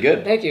 That's pretty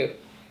good. Thank you.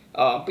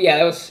 But yeah,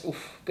 that was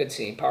good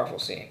scene. Powerful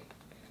scene.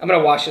 I'm going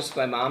to watch this with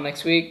my mom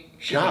next week.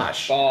 She's gonna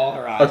Gosh. ball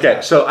her eyes Okay,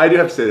 out. so I do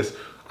have to say this.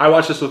 I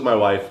watched this with my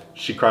wife.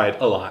 She cried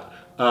a lot.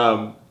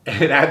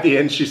 And at the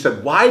end, she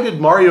said, why did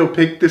Mario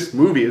pick this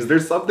movie? Is there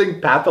something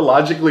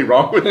pathologically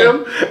wrong with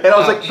him? And I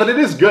was like, but it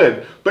is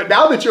good. But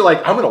now that you're like,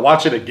 I'm going to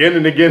watch it again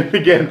and again and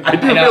again, I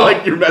do I know. feel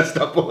like you're messed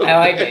up a little I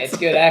like bit. it. It's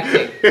good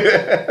acting.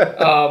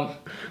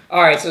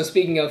 All right, so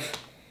speaking of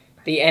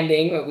the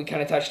ending that we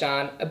kind of touched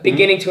on, a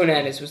beginning to an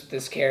end is what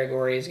this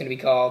category is going to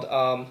be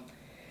called.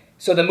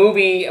 So the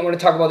movie, I want to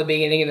talk about the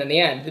beginning and then the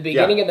end. The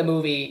beginning of the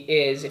movie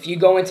is, if you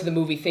go into the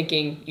movie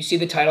thinking, you see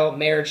the title,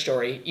 Marriage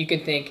Story, you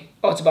can think,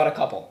 oh, it's about a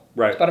couple.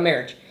 Right. It's about a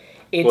marriage.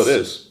 Well, it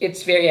is.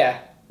 It's very,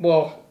 yeah.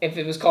 Well, if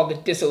it was called The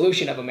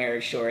Dissolution of a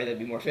Marriage Story, that'd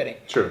be more fitting.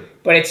 Sure.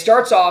 But it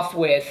starts off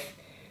with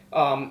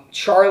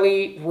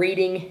Charlie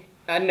reading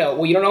a note.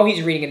 Well, you don't know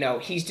he's reading a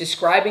note. He's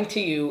describing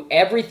to you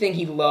everything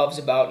he loves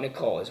about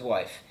Nicole, his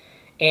wife.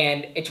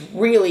 And it's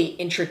really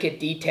intricate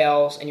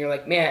details, and you're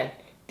like, man,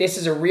 this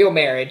is a real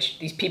marriage.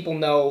 These people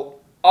know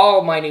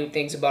all minute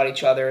things about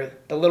each other,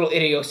 the little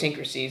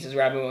idiosyncrasies, as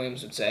Robin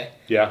Williams would say.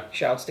 Yeah.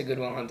 Shouts to Good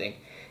Will Hunting.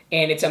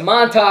 And it's a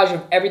montage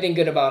of everything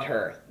good about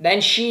her.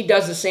 Then she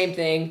does the same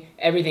thing,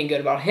 everything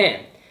good about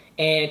him.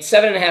 And it's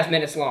 7.5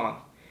 minutes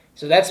long.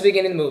 So that's the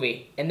beginning of the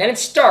movie. And then it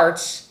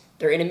starts,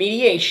 they're in a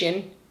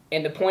mediation,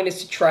 and the point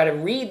is to try to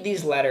read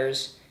these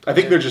letters. I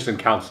think they're just in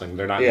counseling.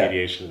 They're not in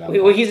mediation. At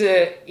that Well, point.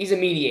 he's a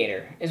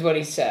mediator, is what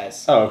he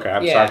says. Oh, okay.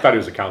 I'm Yeah. sorry. I thought he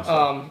was a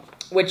counselor.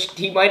 Which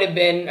he might have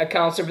been a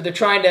counselor, but they're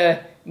trying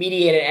to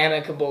mediate an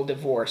amicable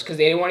divorce because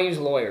they didn't want to use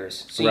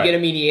lawyers. So you get a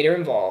mediator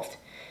involved.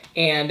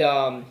 And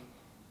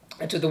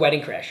that's what the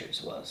Wedding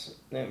Crashers was.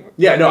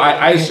 Yeah, no,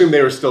 I assume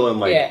they were still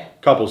in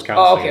couples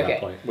counseling at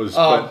that point.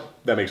 But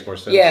that makes more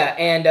sense. Yeah,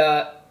 and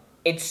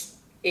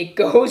it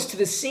goes to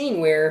the scene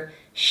where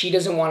she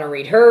doesn't want to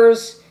read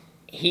hers.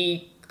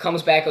 He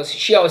comes back, goes,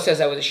 she always says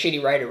I was a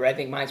shitty writer, but I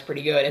think mine's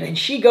pretty good. And then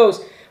she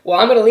goes, well,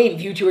 I'm going to leave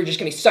if you two are just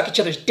going to suck each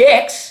other's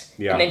dicks.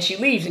 Yeah. And then she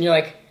leaves, and you're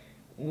like,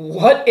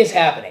 what is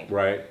happening?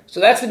 Right. So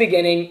that's the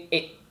beginning.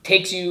 It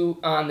takes you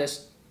on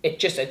this,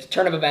 it's a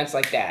turn of events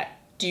like that.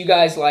 Do you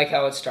guys like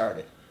how it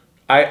started?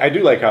 I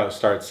do like how it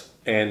starts,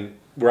 and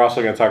we're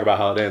also going to talk about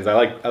how it ends. I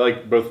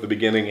like both the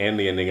beginning and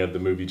the ending of the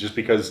movie, just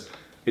because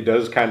it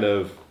does kind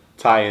of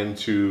tie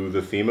into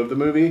the theme of the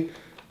movie.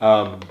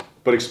 But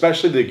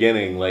especially the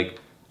beginning, like,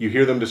 you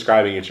hear them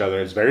describing each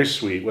other. It's very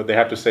sweet. What they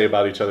have to say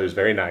about each other is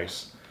very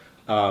nice.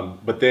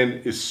 But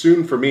then as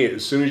soon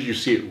as you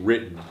see it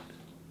written,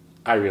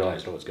 I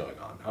realized what was going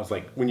on. I was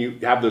like, when you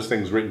have those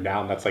things written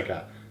down, that's like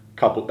a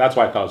couple. That's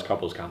why I thought it was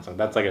couples counseling.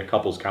 That's like a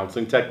couples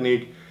counseling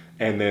technique.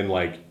 And then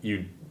like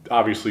you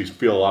obviously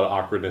feel a lot of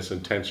awkwardness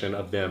and tension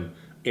of them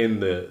in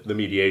the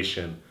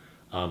mediation.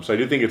 So I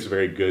do think it's a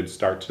very good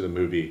start to the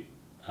movie.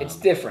 It's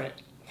different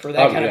for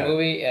that kind of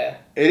movie. Yeah.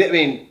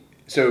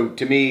 So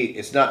to me,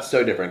 it's not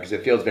so different because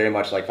it feels very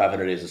much like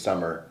 500 Days of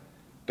Summer,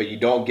 but you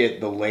don't get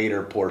the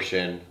later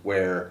portion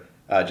where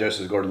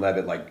Joseph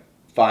Gordon-Levitt like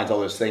finds all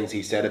those things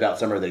he said about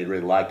Summer that he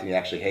really liked and he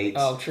actually hates.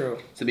 Oh, true.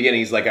 So at the beginning,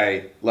 he's like,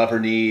 I love her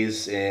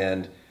knees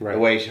and the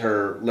way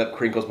her lip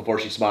crinkles before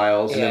she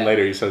smiles. And then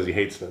later he says he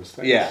hates those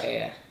things.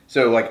 Yeah.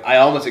 So like I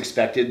almost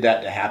expected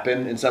that to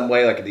happen in some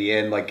way. Like at the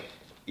end, like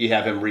you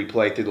have him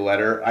replay through the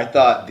letter. I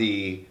thought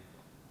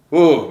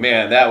oh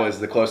man, that was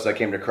the closest I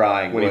came to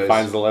crying. When he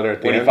finds the letter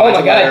at the end. Oh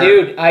my god,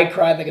 dude, I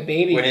cried like a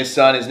baby. When his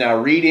son is now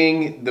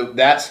reading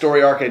that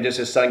story arc and just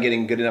his son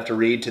getting good enough to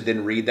read to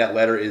then read that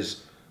letter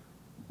is,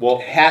 well,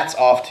 hats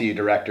off to you,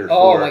 director.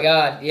 Oh my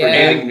god, yeah. For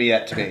giving me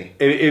that to me.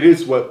 It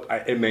is what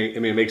it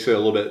makes it a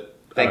little bit.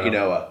 Thank you,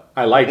 Noah.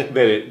 I like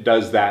that it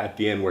does that at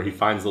the end where he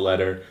finds the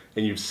letter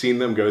and you've seen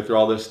them go through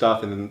all this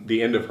stuff, and then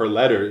the end of her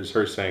letter is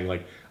her saying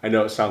like, I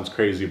know it sounds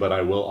crazy, but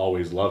I will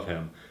always love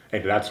him.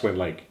 And that's when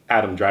like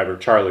Adam Driver,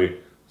 Charlie,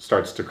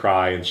 starts to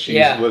cry, and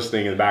she's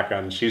listening in the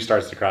background, and she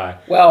starts to cry.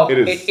 Well,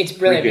 it's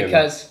brilliant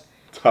because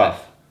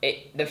tough.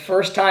 The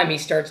first time he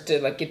starts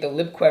to like get the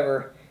lip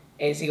quiver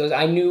is he goes,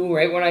 I knew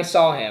right when I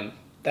saw him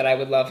that I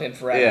would love him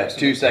forever. Yeah,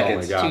 2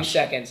 seconds. Oh 2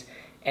 seconds.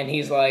 And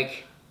he's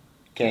like...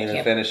 Can't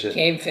even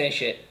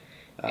finish it.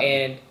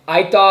 And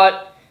I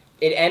thought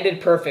it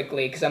ended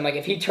perfectly because I'm like,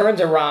 if he turns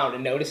around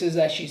and notices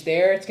that she's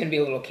there, it's going to be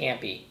a little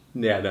campy.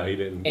 Yeah, no, he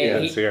didn't. He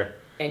And didn't see her.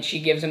 and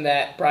she gives him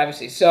that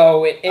privacy.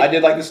 So I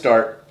did like the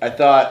start. I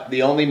thought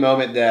the only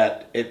moment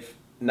that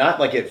not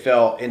like it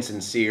felt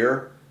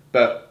insincere,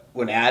 but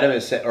when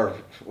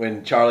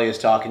when Charlie is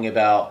talking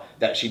about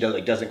that she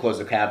doesn't close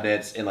the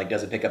cabinets and like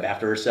doesn't pick up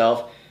after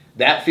herself,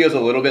 that feels a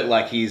little bit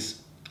like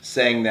he's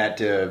saying that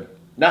to,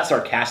 not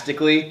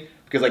sarcastically,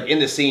 because like in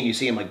the scene you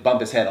see him like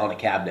bump his head on a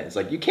cabinet. It's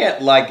like you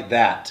can't like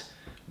that,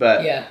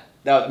 but yeah.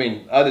 That, I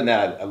mean, other than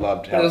that, I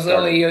loved how Those it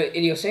started. little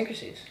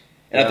idiosyncrasies.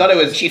 And I thought it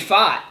was. She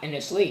fought in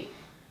his sleep.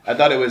 I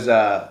thought it was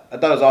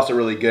also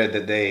really good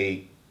that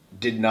they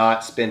did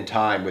not spend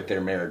time with their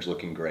marriage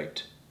looking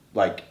great.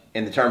 Like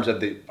in the terms of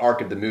the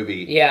arc of the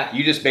movie, yeah.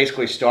 You just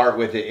basically start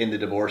with it in the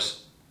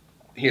divorce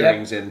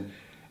hearings and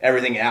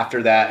everything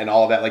after that and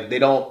all of that. Like they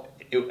don't.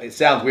 It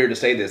sounds weird to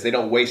say this. They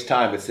don't waste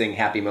time with seeing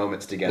happy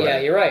moments together. Yeah,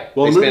 you're right.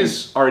 Well, the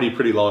movie's already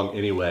pretty long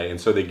anyway,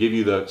 and so they give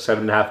you the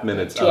 7.5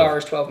 minutes. 2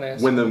 hours, 12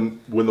 minutes. When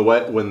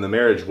the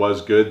marriage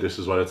was good, this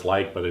is what it's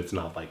like, but it's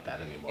not like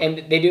that anymore.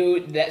 And they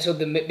do that. So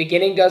the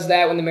beginning does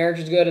that when the marriage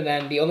is good, and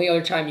then the only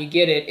other time you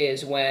get it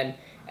is when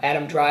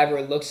Adam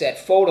Driver looks at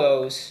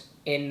photos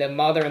in the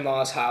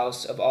mother-in-law's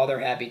house of all their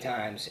happy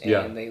times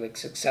and the like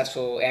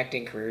successful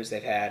acting careers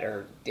they've had,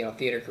 or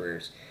theater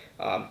careers.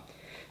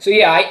 So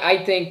yeah,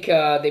 I think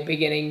the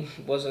beginning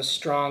was a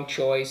strong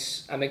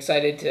choice. I'm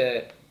excited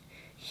to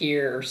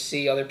hear or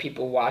see other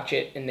people watch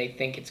it and they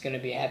think it's going to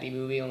be a happy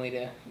movie, only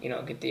to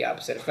get the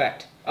opposite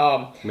effect.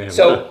 Man,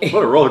 so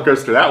what a roller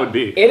coaster that would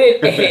be.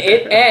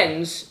 It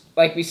ends,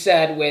 like we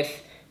said,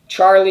 with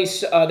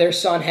Charlie's their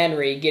son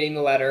Henry getting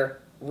the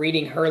letter,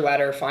 reading her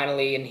letter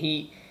finally,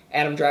 and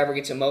Adam Driver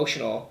gets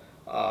emotional.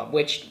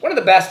 Which one of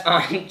the best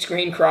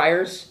on-screen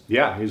criers.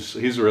 Yeah, he's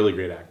a really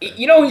great actor.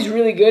 He's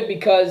really good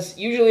because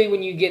usually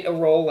when you get a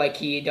role like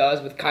he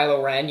does with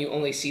Kylo Ren, you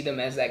only see them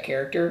as that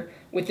character.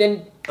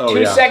 Within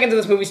 2 seconds of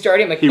this movie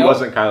starting, I'm like, he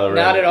wasn't Kylo Ren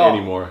not at all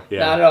anymore. Yeah.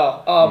 Not at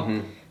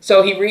all.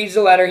 So he reads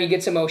the letter, he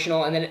gets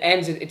emotional, and then it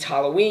ends. It's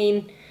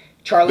Halloween.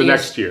 Charlie. The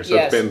next year, so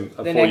it's been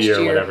a full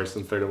year or whatever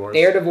since they're divorced.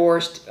 They're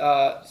divorced.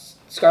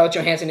 Scarlett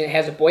Johansson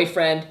has a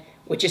boyfriend,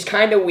 which is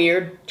kind of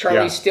weird.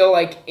 Charlie's still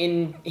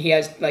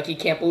he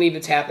can't believe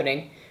it's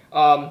happening.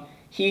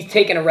 He's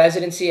taken a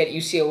residency at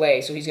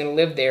UCLA, so he's going to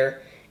live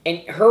there. And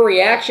her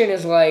reaction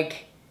is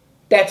like,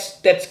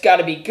 that's got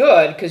to be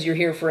good because you're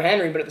here for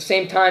Henry. But at the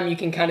same time, you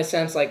can kind of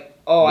sense like,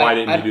 why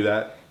didn't you do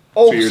that?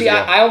 Oh, see,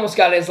 I almost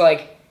got it as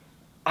like,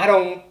 I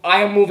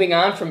am moving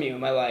on from you in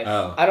my life.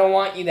 Oh. I don't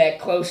want you that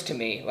close to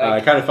me. Like,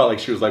 I kind of felt like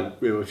she was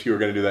like, if you were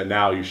going to do that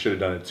now, you should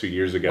have done it 2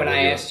 years ago. When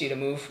I asked you to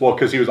move. Well,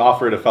 because he was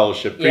offered a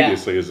fellowship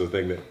previously is the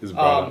thing that is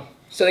brought up.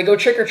 So they go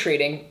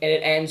trick-or-treating, and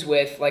it ends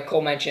with, like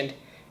Cole mentioned,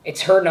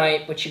 it's her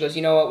night, but she goes,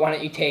 you know what, why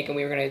don't you take him?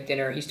 We were going to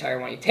dinner. He's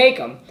tired. Why don't you take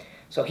him?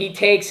 So he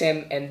takes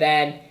him, and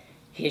then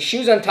his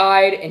shoe's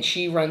untied, and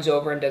she runs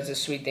over and does this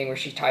sweet thing where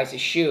she ties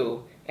his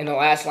shoe. And the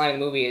last line of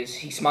the movie is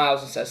he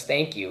smiles and says,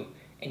 thank you.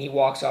 And he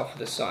walks off with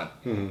his son.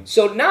 Mm-hmm.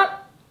 So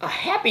not a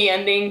happy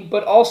ending,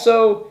 but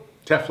also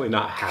definitely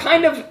not happy.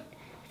 Kind of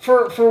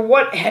for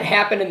what had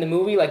happened in the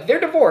movie. Like, they're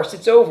divorced,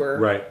 it's over.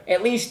 Right.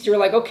 At least you're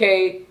like,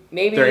 okay,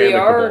 maybe they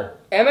are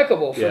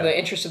amicable for the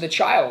interest of the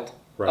child.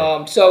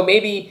 Right. So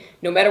maybe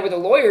no matter what the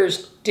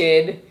lawyers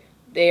did,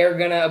 they are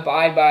gonna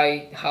abide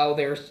by how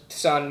their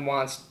son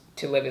wants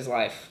to live his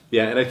life.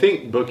 Yeah, and I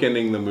think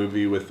bookending the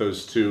movie with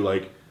those two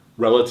like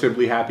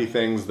relatively happy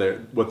things,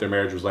 what their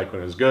marriage was like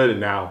when it was good, and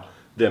now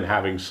them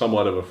having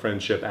somewhat of a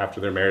friendship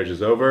after their marriage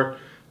is over,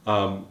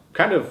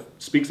 kind of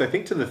speaks, I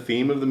think, to the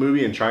theme of the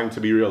movie and trying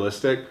to be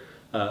realistic.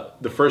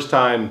 The first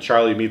time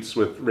Charlie meets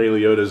with Ray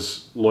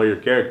Liotta's lawyer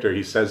character,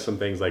 he says some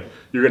things like,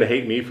 you're going to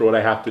hate me for what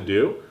I have to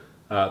do,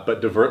 but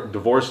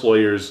divorce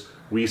lawyers,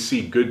 we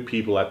see good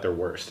people at their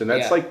worst. And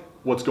that's like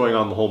what's going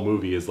on in the whole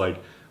movie is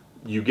like,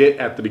 you get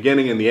at the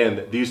beginning and the end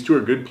that these two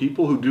are good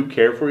people who do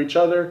care for each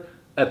other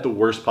at the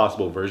worst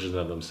possible version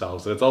of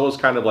themselves. And it's almost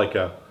kind of like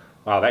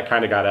wow, that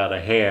kind of got out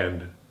of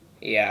hand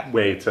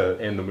way to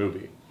end the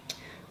movie.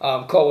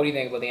 Cole, what do you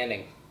think about the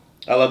ending?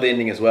 I love the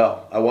ending as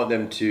well. I want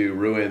them to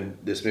ruin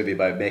this movie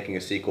by making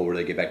a sequel where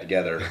they get back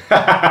together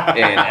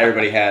and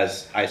everybody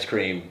has ice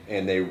cream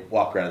and they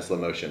walk around in slow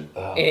motion.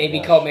 Oh, it'd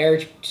be called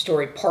Marriage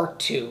Story Part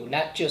 2,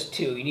 not just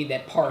 2. You need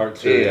that part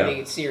 2 to make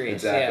it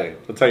serious. Exactly. Yeah.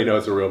 That's how you know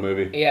it's a real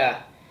movie.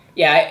 Yeah.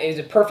 Yeah, it's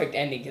a perfect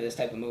ending to this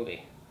type of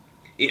movie.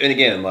 And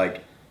again,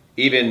 like,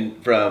 even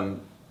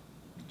from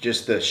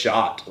just the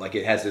shot, like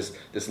it has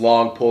this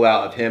long pull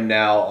out of him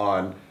now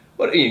on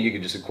what you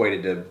could just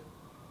equate it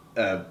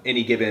to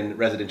any given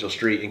residential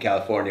street in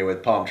California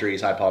with palm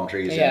trees, high palm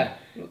trees, and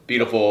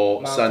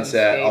beautiful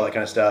sunset, all that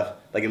kind of stuff.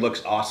 Like, it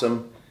looks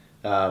awesome,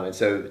 and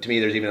so to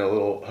me, there's even a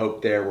little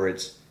hope there where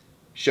it's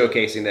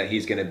showcasing that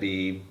he's going to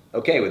be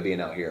okay with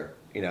being out here.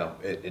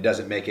 It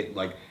doesn't make it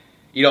like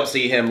you don't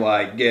see him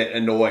like get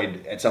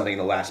annoyed at something in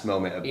the last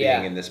moment of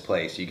being in this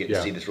place. You get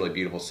to see this really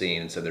beautiful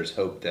scene, and so there's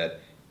hope that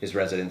his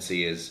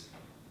residency is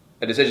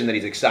a decision that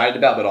he's excited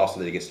about, but also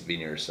that he gets to be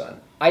near his son.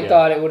 I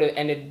thought it would have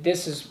ended.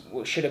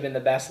 Should have been the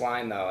best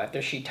line though.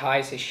 After she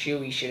ties his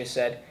shoe, he should have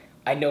said,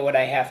 I know what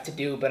I have to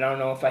do, but I don't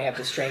know if I have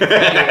the strength to do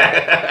it.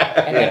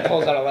 And then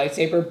pulls out a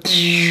lightsaber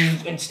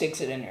and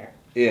sticks it in her.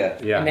 Yeah.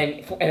 Yeah.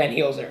 And then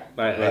heals her.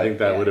 I think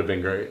that would have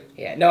been great.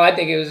 Yeah. No, I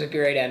think it was a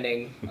great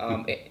ending.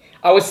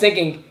 I was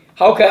thinking,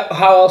 how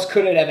else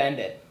could it have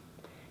ended?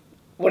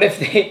 What if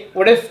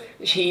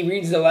he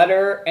reads the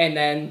letter and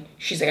then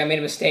she's like, I made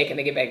a mistake, and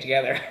they get back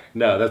together?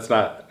 No, that's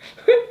not.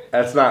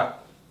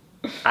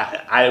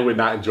 I would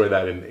not enjoy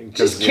that ending.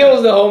 Just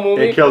kills the whole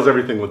movie. It kills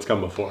everything that's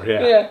come before.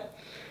 Yeah. Yeah.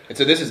 And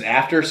so this is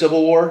after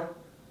Civil War,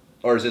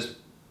 or is this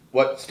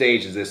what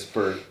stage is this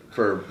for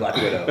Black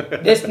Widow?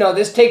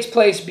 This takes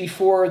place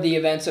before the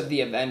events of the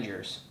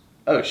Avengers.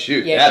 Oh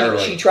shoot! Yeah, that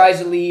early. she tries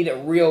to lead a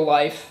real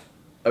life.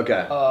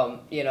 Okay.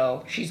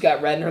 She's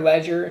got red in her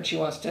ledger, and she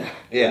wants to.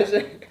 Yeah. What is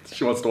it?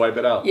 She wants to wipe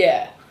it out.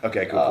 Yeah.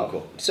 Okay.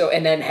 Cool. So,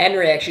 and then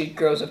Henry actually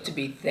grows up to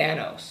be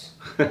Thanos.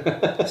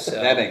 So,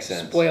 That makes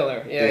sense.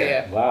 Spoiler.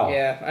 Yeah. Wow.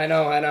 Yeah, I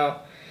know.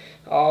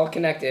 All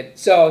connected.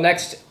 So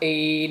next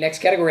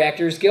category,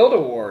 Actors Guild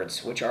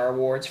Awards, which are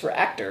awards for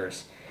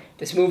actors.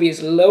 This movie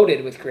is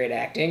loaded with great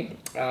acting.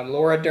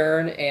 Laura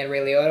Dern and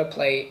Ray Liotta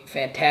play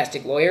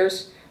fantastic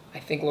lawyers. I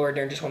think Laura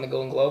Dern just won the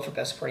Golden Globe for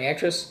Best Supporting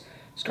Actress.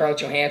 Scarlett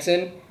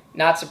Johansson,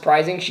 not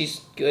surprising,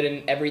 she's good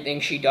in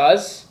everything she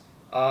does.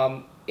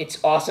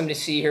 It's awesome to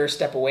see her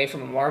step away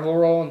from a Marvel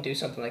role and do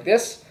something like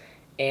this.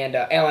 And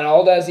Alan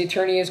Alda as the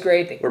attorney is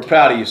great. We're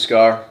proud of you,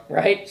 Scar.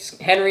 Right?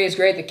 Henry is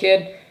great, the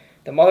kid.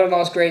 The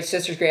mother-in-law is great,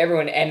 sister's great,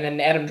 everyone. And then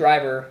Adam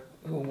Driver,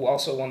 who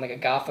also won like a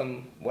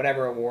Gotham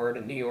whatever award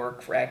in New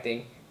York for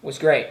acting, was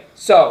great.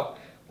 So,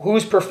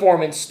 whose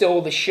performance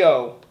stole the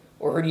show,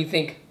 or who do you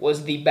think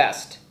was the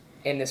best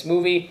in this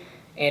movie?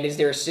 And is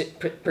there a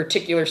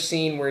particular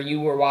scene where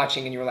you were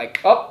watching and you were like,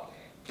 oh,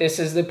 this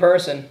is the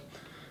person?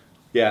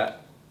 Yeah,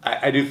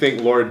 I do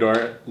think Laura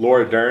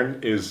Dern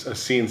is a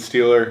scene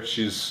stealer.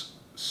 She's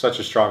such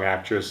a strong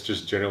actress,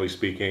 just generally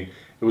speaking.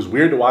 It was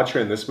weird to watch her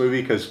in this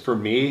movie because for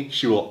me,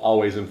 she will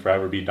always and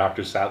forever be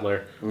Dr.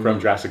 Sattler from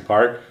Jurassic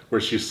Park, where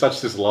she's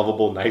such this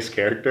lovable, nice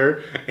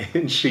character,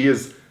 and she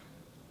is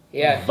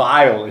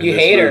vile in you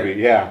this hate movie. her.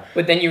 Yeah.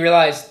 But then you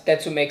realize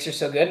that's what makes her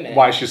so good in it.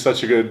 Why she's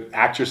such a good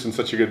actress and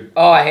such a good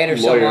I hate her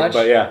lawyer. so much.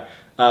 But yeah,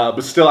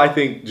 but still, I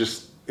think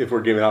just if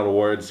we're giving out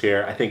awards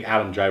here, I think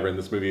Adam Driver in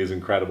this movie is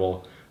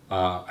incredible.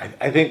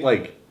 I think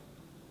like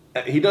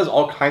he does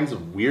all kinds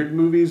of weird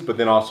movies, but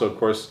then also, of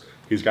course,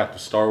 he's got the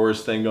Star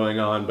Wars thing going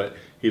on, but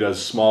he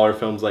does smaller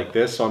films like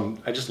this. So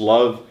I just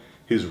love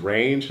his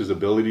range, his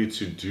ability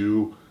to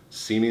do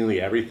seemingly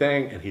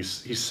everything, and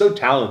he's so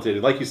talented.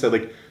 And like you said,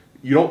 like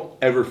you don't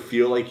ever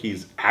feel like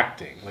he's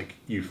acting. Like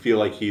you feel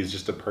like he's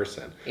just a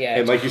person. Yeah.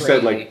 And like you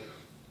said, like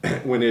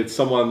when it's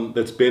someone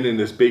that's been in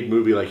this big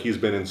movie like he's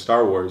been in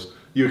Star Wars,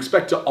 you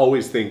expect to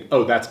always think,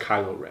 oh, that's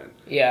Kylo Ren.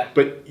 Yeah.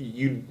 But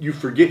you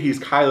forget he's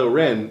Kylo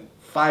Ren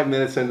 5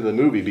 minutes into the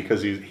movie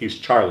because he's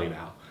Charlie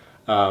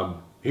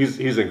now. He's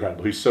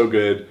incredible. He's so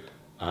good.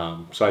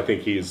 So I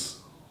think he's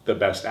the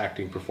best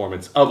acting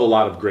performance of a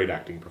lot of great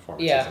acting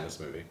performances in this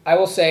movie. I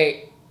will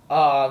say,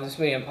 this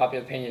may be an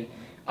unpopular opinion.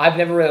 I've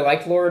never really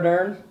liked Laura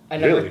Dern. I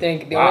never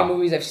think the only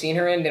movies I've seen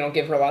her in, they don't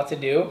give her a lot to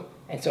do,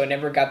 and so I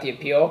never got the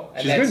appeal.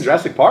 And She's good in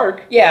Jurassic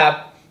Park.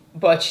 Yeah,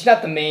 but she's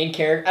not the main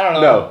character. I don't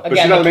know. No, but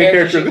she's not the main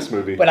character in this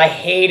movie. But I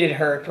hated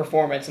her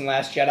performance in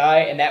Last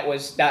Jedi, and that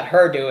was not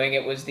her doing.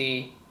 It was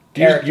the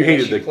character you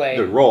hated she played.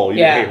 the role. You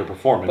didn't hate her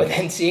performance. But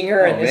then seeing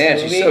her in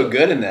this movie, she's so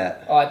good in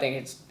that. I think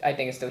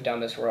it's the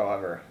dumbest role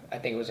ever. I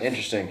think it was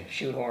Interesting.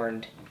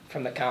 Shoehorned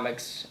from the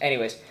comics.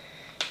 Anyways,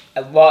 I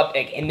love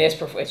in this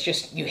performance. It's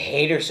just you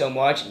hate her so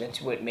much, and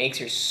that's what makes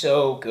her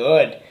so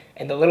good.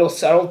 And the little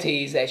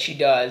subtleties that she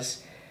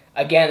does.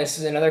 Again, this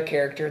is another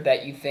character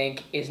that you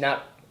think is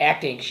not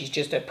acting. She's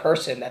just a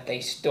person that they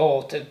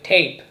stole to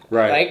tape.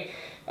 Right.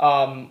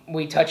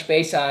 We touch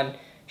base on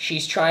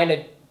she's trying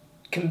to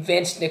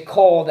convince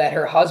Nicole that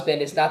her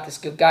husband is not this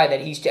good guy,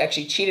 that he's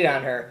actually cheated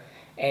on her,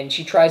 and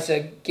she tries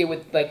to get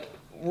with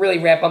really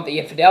ramp up the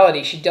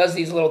infidelity. She does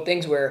these little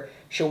things where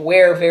she'll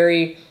wear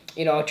very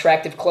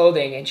attractive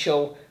clothing, and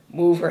she'll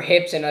move her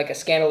hips in like a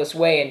scandalous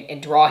way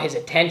and draw his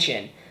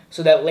attention,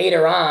 so that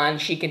later on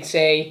she can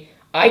say,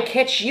 I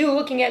catch you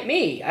looking at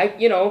me.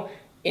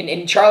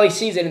 And Charlie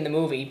sees it in the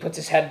movie. He puts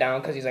his head down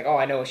because he's like, oh,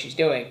 I know what she's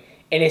doing.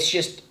 And it's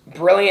just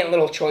brilliant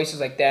little choices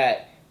like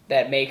that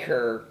make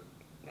her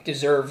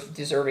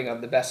deserving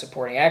of the Best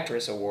Supporting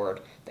Actress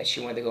award that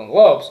she won the Golden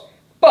Globes.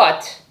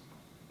 But,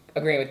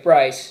 agreeing with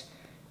Bryce,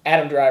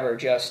 Adam Driver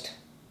just,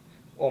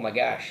 oh my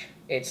gosh.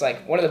 It's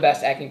like one of the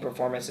best acting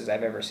performances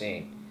I've ever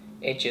seen.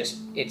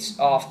 It's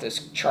off the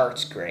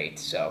charts great.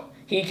 So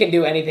he can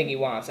do anything he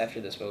wants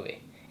after this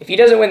movie. If he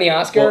doesn't win the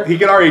Oscar... Well, he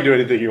can already do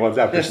anything he wants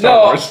after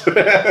Star Wars.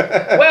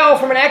 Well,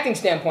 from an acting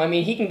standpoint, I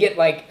mean, he can get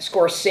like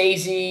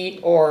Scorsese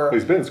or... Well,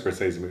 he's been in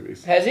Scorsese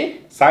movies. Has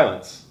he?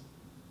 Silence.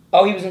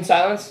 Oh, he was in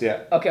Silence?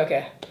 Yeah.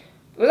 Okay.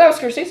 Was that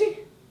Scorsese?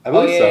 I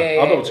believe so.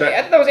 I'll double check.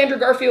 I thought that was Andrew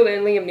Garfield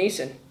and Liam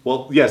Neeson.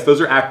 Well, yes, those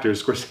are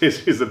actors.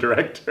 Scorsese is the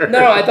director.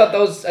 No, I thought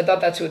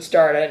that's who it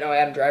starred. I didn't know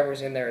Adam Driver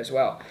was in there as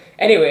well.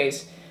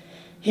 Anyways,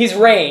 his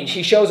range.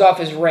 He shows off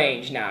his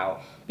range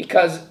now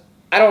because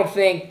I don't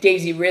think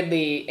Daisy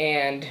Ridley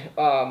and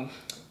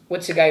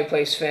what's the guy who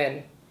plays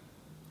Finn?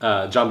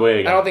 John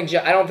Boyega.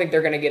 I don't think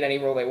they're going to get any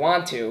role they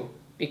want to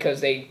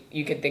because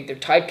you can think they're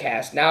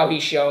typecast. Now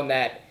he's shown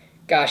that,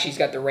 gosh, he's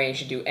got the range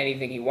to do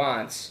anything he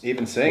wants.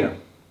 Even sing. Yeah.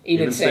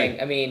 Even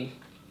sing. I mean,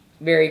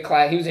 he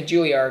was a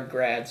Juilliard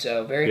grad,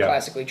 so very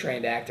classically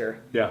trained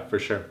actor. Yeah, for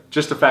sure.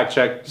 Just a fact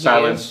check: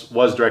 Silence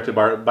was directed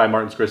by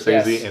Martin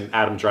Scorsese, and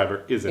Adam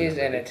Driver is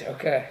in it.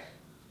 Okay.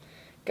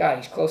 God,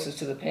 he's closest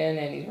to the pin,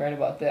 and he's right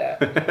about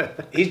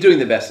that. He's doing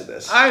the best of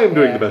this. I am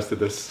doing the best of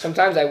this.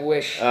 Sometimes I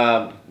wish.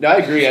 No, I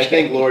agree. I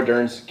think Laura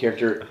Dern's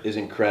character is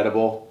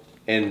incredible,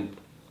 and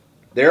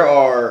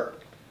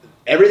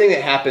everything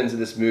that happens in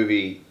this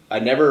movie, I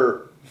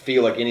never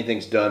feel like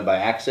anything's done by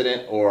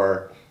accident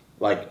or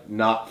like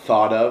not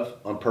thought of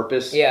on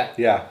purpose.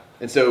 Yeah.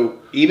 And so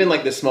even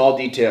like the small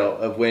detail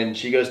of when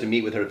she goes to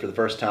meet with her for the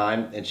first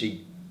time and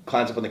she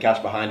climbs up on the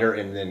couch behind her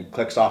and then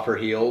clicks off her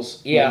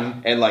heels. Yeah.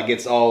 And like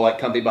gets all like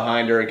comfy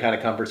behind her and kind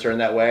of comforts her in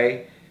that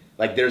way.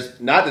 Like there's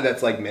not that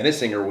that's like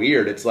menacing or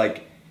weird. It's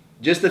like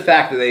just the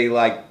fact that they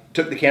like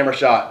took the camera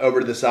shot over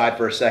to the side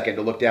for a second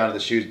to look down at the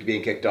shoes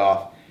being kicked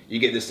off. You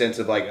get this sense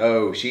of like,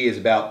 oh, she is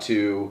about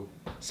to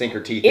sink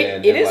her teeth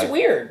in. It is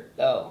weird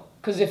though,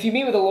 because if you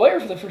meet with a lawyer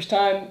for the first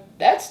time,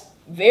 that's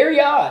very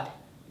odd.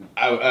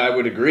 I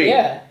would agree.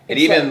 Yeah. And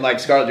even like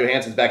Scarlett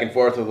Johansson's back and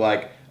forth with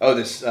like, oh,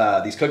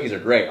 these cookies are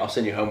great. I'll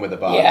send you home with a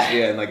box.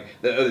 Yeah. And like,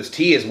 this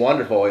tea is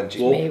wonderful. And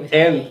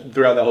and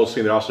throughout that whole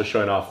scene, they're also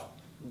showing off,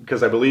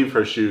 because I believe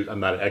her shoes, I'm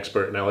not an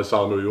expert and I only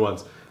saw the movie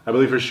once, I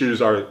believe her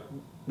shoes are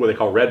what they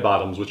call red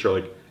bottoms, which are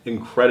like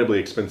incredibly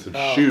expensive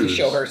shoes. To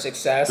show her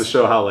success. To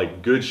show how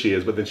like good she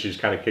is, but then she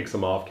just kind of kicks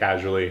them off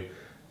casually.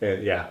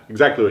 And yeah,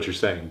 exactly what you're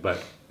saying,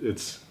 but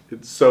it's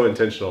so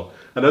intentional.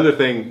 Another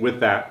thing with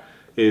that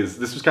is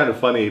this was kind of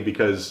funny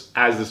because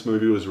as this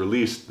movie was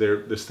released,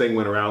 this thing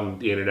went around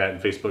the internet and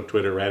Facebook,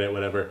 Twitter, Reddit,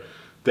 whatever,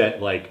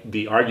 that like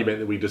the argument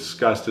that we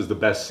discussed as the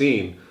best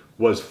scene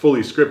was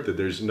fully scripted.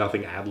 There's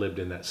nothing ad-libbed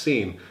in that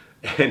scene.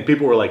 And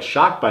people were like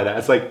shocked by that.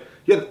 It's like,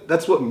 yeah,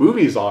 that's what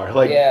movies are.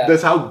 Like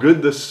that's how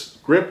good the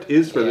script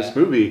is for this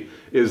movie,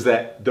 is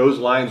that those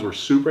lines were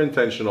super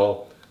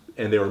intentional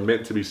and they were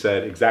meant to be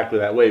said exactly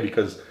that way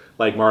because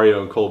like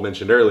Mario and Cole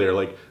mentioned earlier,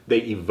 like they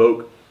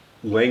evoke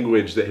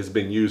language that has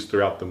been used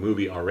throughout the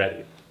movie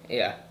already.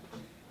 Yeah.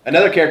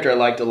 Another character I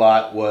liked a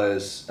lot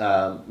was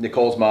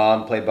Nicole's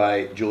mom, played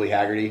by Julie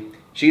Haggerty.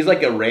 She's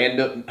like a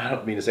random. I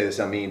don't mean to say this.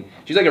 I mean,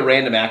 she's like a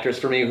random actress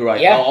for me who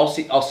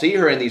I'll see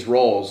her in these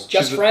roles.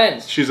 Just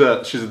friends. She's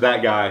a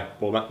that guy.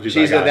 Well, not she's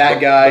a that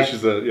that guy.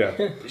 She's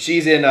a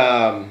She's in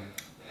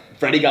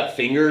Freddie Got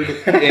Fingered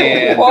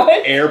and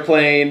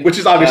Airplane, which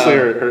is obviously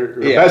her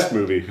best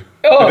movie.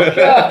 Oh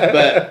God!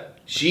 But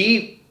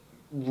she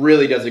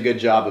really does a good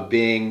job of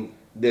being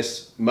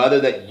this mother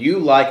that you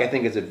like, I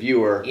think, as a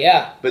viewer.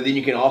 Yeah. But then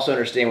you can also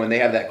understand when they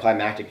have that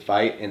climactic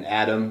fight and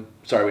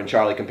when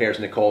Charlie compares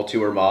Nicole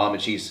to her mom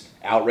and she's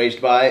outraged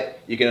by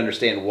it, you can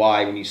understand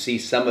why when you see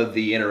some of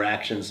the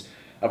interactions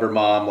of her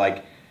mom.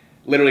 Like,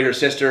 literally her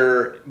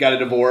sister got a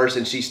divorce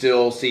and she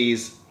still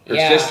sees her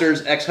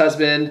sister's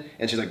ex-husband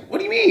and she's like, what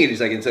do you mean?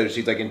 He's like, and so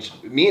she's like,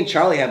 me and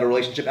Charlie have a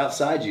relationship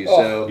outside you.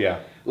 So,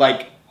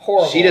 like,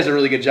 horrible. She does a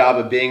really good job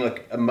of being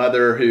like a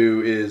mother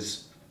who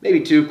is maybe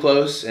too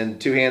close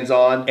and too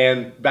hands-on.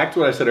 And back to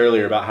what I said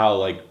earlier about how,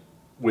 like,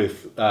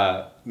 with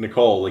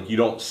Nicole, like, you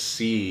don't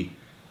see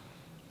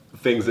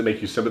things that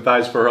make you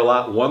sympathize for her a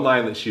lot. One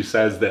line that she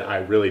says that I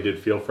really did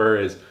feel for her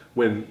is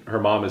when her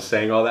mom is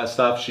saying all that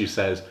stuff, she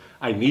says,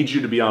 I need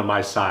you to be on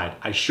my side.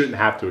 I shouldn't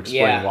have to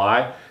explain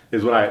why.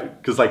 Is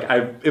what because, like, I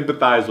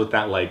empathize with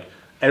that, like,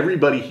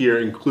 everybody here,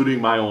 including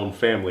my own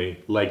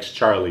family, likes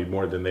Charlie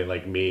more than they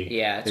like me.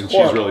 Yeah, it's and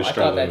horrible. She's really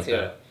struggling with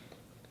that.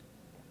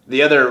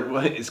 The other,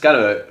 it's kind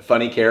of a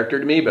funny character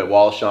to me, but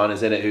Wallace Shawn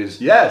is in it, who's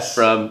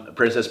from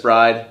Princess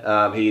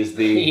Bride. He's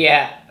the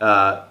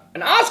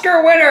an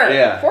Oscar winner.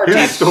 Yeah,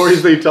 his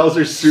stories that he tells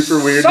are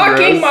super weird.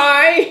 Sucking and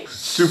my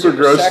super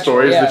gross sexual,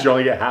 stories that you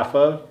only get half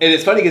of. And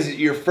it's funny because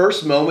your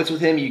first moments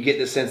with him, you get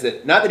the sense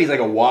that not that he's like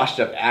a washed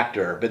up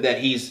actor, but that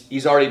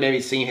he's already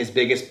maybe seen his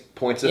biggest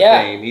points of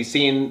fame. He's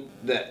seen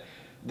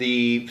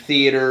the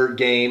theater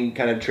game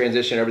kind of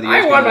transition over the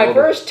years. I won my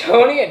first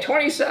Tony at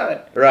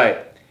 27. Right.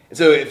 And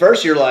so at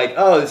first you're like,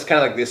 oh, it's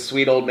kind of like this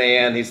sweet old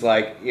man. He's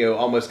like,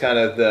 almost kind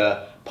of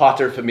the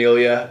pater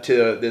familia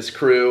to this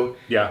crew.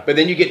 Yeah. But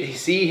then you get to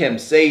see him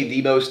say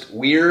the most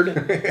weird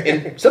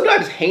and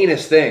sometimes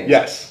heinous things.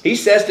 Yes. He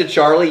says to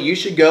Charlie, you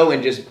should go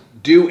and just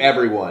do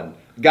everyone.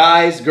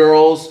 Guys,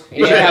 girls,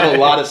 you should have a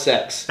lot of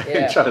sex. Yeah.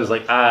 And Charlie's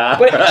like, ah.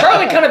 But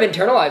Charlie kind of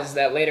internalizes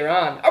that later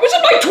on. I was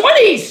in my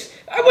 20s.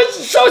 I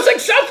was so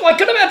successful. I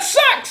could have had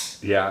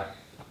sex. Yeah.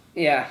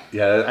 Yeah.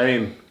 Yeah. I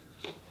mean,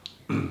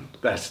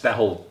 that's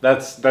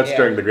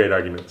during the great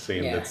argument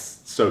scene. Yeah. That's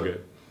so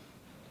good.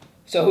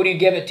 So who do you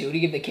give it to? Who do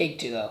you give the cake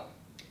to, though?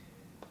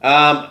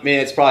 I mean,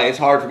 it's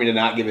hard for me to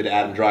not give it to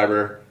Adam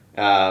Driver,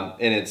 and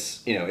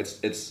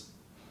it's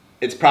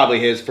probably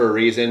his for a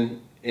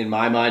reason in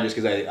my mind, just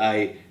because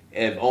I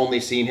have only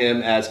seen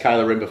him as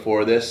Kylo Ren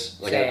before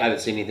this. Like I haven't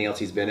seen anything else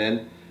he's been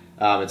in.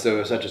 And so it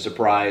was such a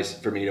surprise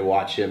for me to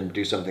watch him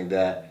do something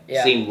that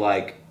Yeah. seemed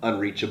like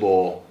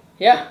unreachable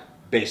Yeah.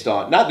 based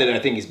on, not that I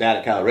think he's bad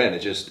at Kylo Ren,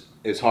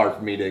 it's hard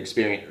for me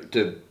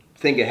to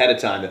think ahead of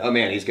time that, oh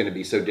man, he's going to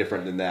be so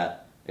different than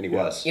that, and he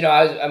was. You know,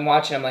 I'm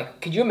watching, I'm like,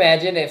 could you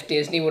imagine if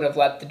Disney would have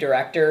let the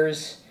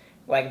directors,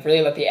 like,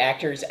 really let the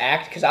actors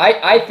act? Because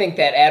I think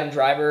that Adam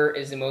Driver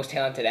is the most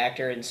talented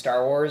actor in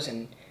Star Wars,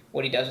 and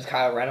what he does with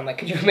Kylo Ren, I'm like,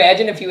 could you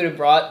imagine if he would have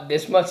brought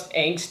this much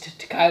angst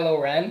to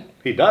Kylo Ren?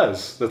 He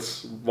does.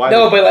 That's why.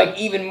 No, but, like,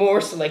 even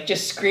more so, like,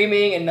 just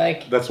screaming and,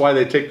 like... That's why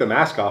they take the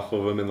mask off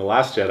of him in The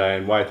Last Jedi,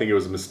 and why I think it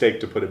was a mistake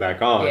to put it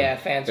back on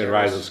fan in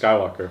Rise of service.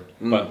 Skywalker.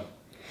 But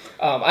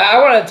I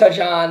want to touch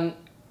on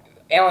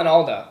Alan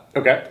Alda.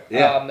 okay,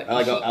 Yeah,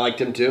 I liked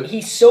him too.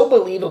 He's so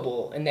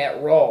believable in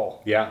that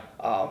role. yeah.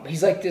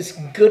 He's like this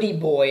goody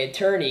boy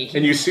attorney.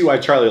 And you see why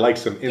Charlie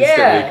likes him instantly,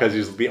 Yeah. because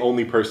he's the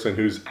only person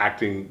who's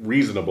acting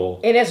reasonable.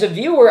 And as a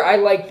viewer, I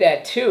like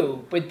that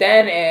too. But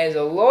then as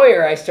a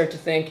lawyer, I start to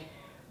think,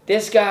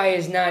 this guy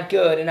is not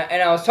good. And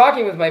I was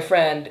talking with my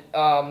friend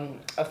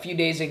a few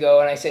days ago,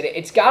 and I said,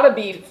 it's got to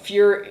be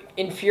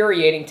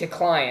infuriating to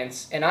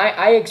clients. And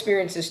I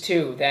experience this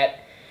too, that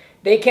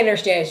they can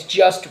understand it's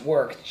just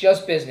work, it's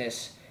just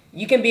business.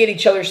 You can be at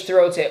each other's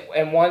throats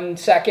in 1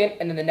 second,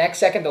 and then the next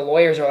second the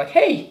lawyers are like,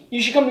 hey, you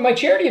should come to my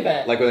charity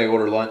event. Like when they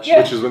order lunch.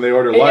 Yeah. Which is when they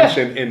order Yeah. lunch,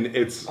 and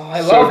it's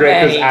I so love great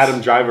because Manny's.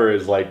 Adam Driver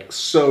is like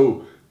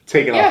so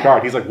taken Yeah. off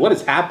guard. He's like, what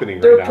is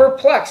happening They're right now?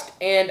 perplexed,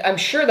 and I'm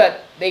sure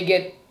that they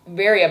get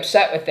very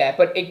upset with that.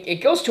 But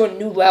it goes to a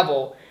new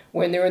level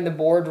when they're in the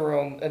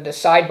boardroom, the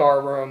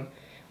sidebar room,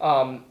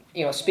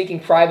 speaking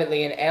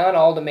privately, and Alan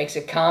Alda makes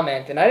a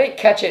comment, and I didn't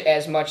catch it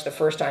as much the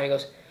first time. He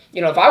goes,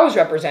 if I was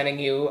representing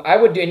you, I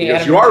would do anything. He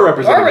goes, "You are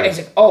representing me." He's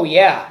like, oh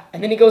yeah,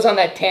 and then he goes on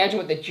that tangent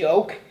with the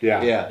joke,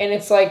 Yeah. Yeah. and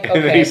it's like, okay,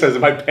 And then he says,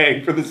 am I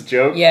paying for this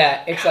joke?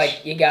 yeah, it's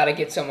like you got to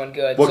get someone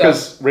good. Well, So-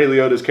 because Ray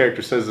Liotta's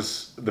character says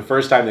this the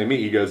first time they meet.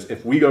 He goes,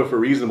 if we go for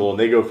reasonable and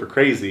they go for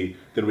crazy,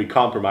 then we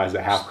compromise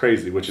at half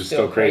crazy, which is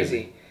still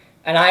crazy.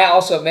 And I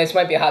also, this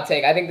might be a hot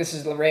take, I think this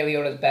is Ray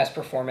Liotta's best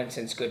performance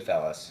since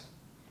Goodfellas.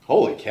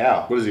 Holy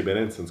cow. What has he been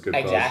in since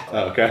Goodfellas? Exactly.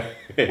 Oh, okay.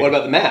 What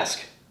about the mask?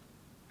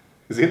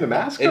 Is he in the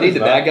mask? Isn't he the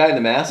bad guy in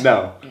the mask?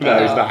 No, he's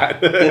not.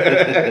 But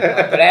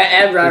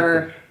Adam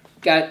Driver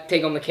got to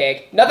take home the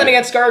cake. Nothing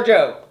against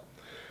ScarJo.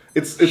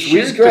 It's She's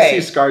weird great.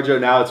 to see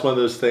ScarJo now. It's one of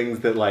those things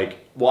that, like,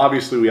 well,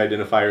 obviously we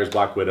identify her as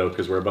Black Widow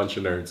because we're a bunch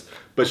of nerds,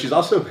 but she's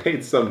also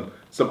made some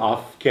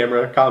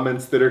off-camera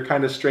comments that are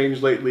kind of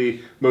strange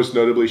lately. Most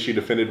notably, she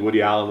defended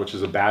Woody Allen, which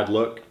is a bad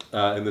look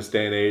in this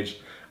day and age.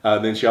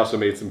 Then she also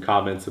made some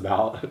comments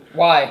about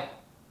Why?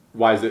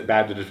 why is it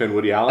bad to defend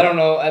Woody Allen. I don't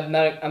know.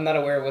 I'm not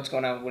aware of what's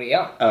going on with Woody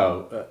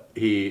Allen.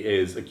 He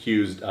is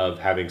accused of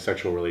having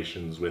sexual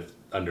relations with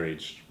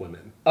underage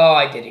women, Oh,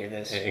 I did hear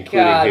this.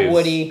 including God,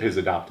 Woody. his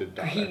adopted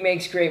daughter. He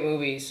makes great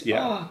movies.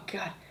 Yeah. Oh,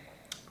 God.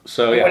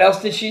 So Wait, yeah. what else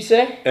did she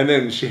say? And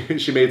then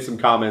she made some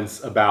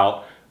comments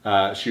about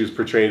she was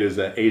portrayed as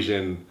an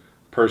Asian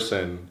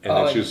person, and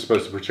then she was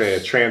supposed to portray a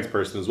trans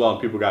person as well,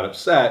 and people got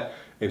upset.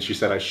 And she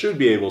said, I should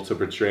be able to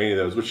portray any of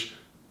those, which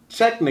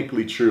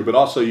technically true, but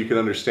also you can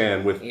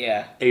understand with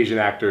Asian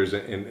actors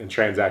and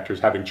trans actors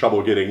having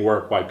trouble getting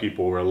work why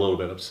people were a little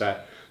bit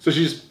upset. So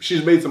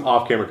she's made some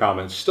off-camera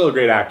comments. She's still a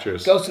great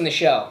actress. Ghost in the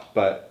Shell.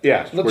 But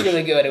yeah. Looks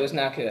really good. It was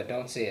not good.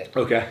 Don't see it.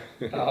 Okay.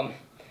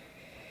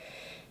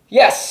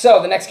 Yes,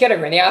 so the next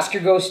category, and the Oscar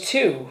goes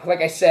to,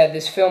 like I said,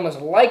 this film is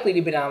likely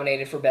to be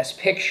nominated for Best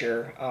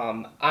Picture.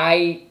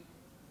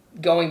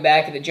 Going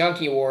back to the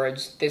Junkie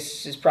Awards,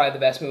 this is probably the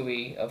best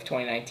movie of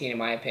 2019 in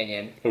my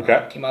opinion.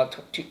 Okay. Came out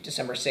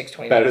December 6,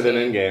 2019. Better than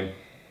Endgame.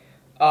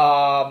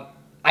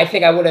 I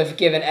think I would have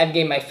given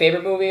Endgame my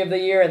favorite movie of the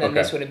year, and then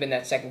Okay. this would have been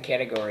that second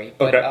category,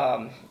 but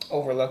Okay.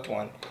 overlooked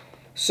one.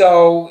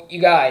 So, you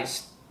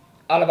guys,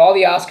 out of all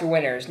the Oscar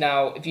winners,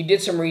 now, if you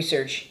did some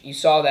research, you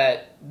saw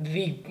that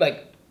the,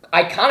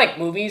 iconic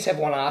movies have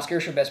won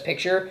Oscars for Best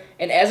Picture,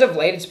 and as of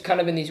late, it's kind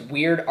of been these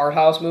weird art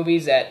house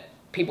movies that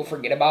people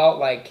forget about,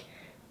 like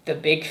The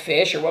Big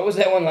Fish, or what was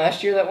that one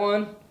last year that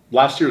won?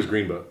 Last year was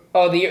Green Book.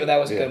 Oh, that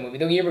was a good movie.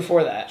 The year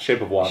before that.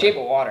 Shape of Water. Shape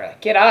of Water.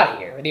 Get out of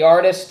here. The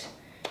Artist,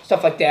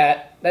 stuff like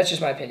that. That's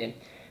just my opinion.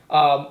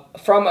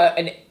 From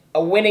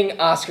a winning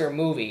Oscar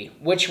movie,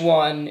 which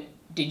one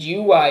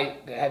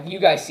have you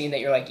guys seen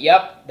that you're like,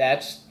 yep,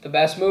 that's the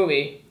best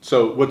movie?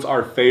 So what's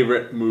our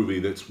favorite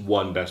movie that's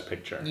won Best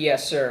Picture?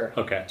 Yes, sir.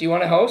 Okay. Do you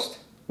want to host?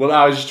 Well,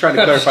 I was just trying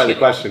to clarify the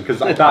question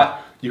because I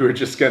thought you were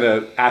just going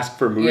to ask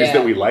for movies Yeah.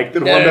 that we liked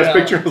that No, won no, Best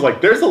no. Picture. I was like,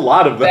 there's a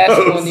lot of those. Best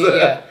one,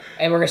 yeah.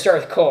 And we're going to start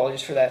with Cole,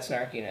 just for that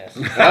snarkiness.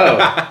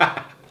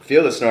 Oh,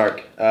 feel the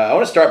snark. I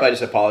want to start by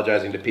just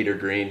apologizing to Peter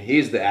Green.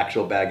 He's the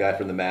actual bad guy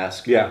from The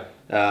Mask. Yeah.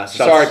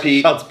 Sorry,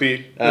 Pete. Shouts,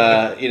 Pete.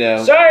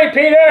 Sorry,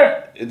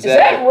 Peter! Exactly. Is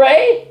that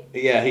Ray?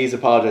 Yeah, he's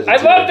apologizing. I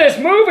to love me. this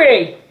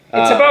movie!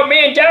 It's about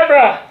me and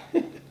Deborah!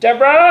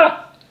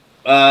 Deborah!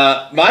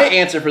 My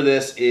answer for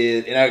this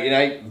is, and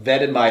I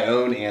vetted my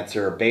own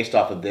answer based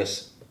off of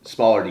this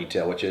smaller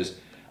detail, which is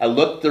I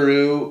looked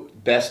through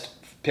Best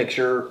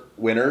Picture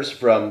winners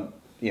from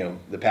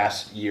the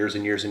past years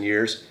and years and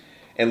years,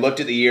 and looked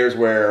at the years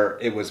where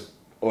it was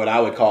what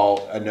I would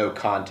call a no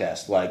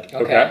contest. Like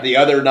Okay. the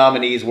other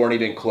nominees weren't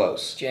even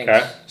close. Jinx.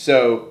 Okay.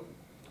 So,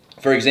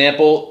 for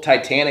example,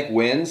 Titanic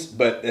wins,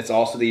 but it's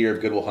also the year of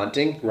Good Will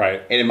Hunting.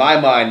 Right. And in my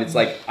mind, it's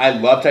like, I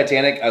love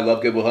Titanic, I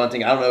love Good Will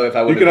Hunting. I don't know if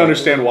I would. You can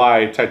understand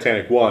why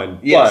Titanic won,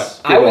 Yes.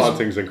 but Good Will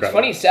Hunting's incredible. It's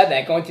funny you said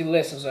that. Going through the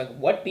list, I was like,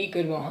 what beat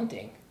Good Will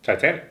Hunting?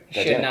 Titanic.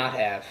 Should not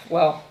have.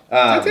 Well,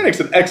 Titanic's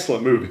an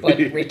excellent movie. but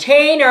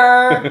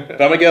Retainer. But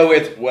I'm gonna go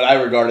with what I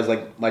regard as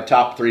like my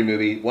top 3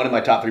 movie, one of my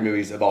top 3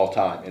 movies of all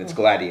time, and it's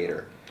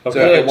Gladiator. Okay.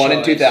 So it Good won in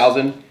choice.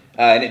 2000,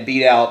 and it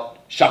beat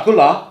out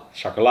Chocolat.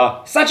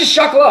 Chocolat. It's not just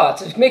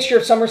chocolate. It's a mixture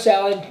of summer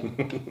salad.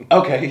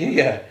 Okay,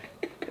 yeah.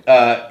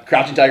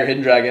 Crouching Tiger,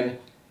 Hidden Dragon,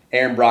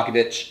 Aaron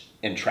Brockovich,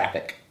 and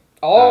Traffic.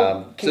 All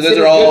So considered those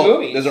are all good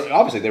movies. Those are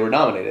obviously they were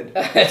nominated.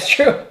 That's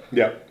true.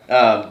 Yeah.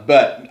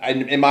 But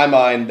in my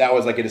mind, that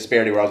was like a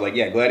disparity where I was like,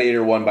 yeah,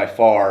 Gladiator won by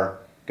far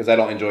because I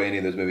don't enjoy any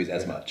of those movies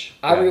as much.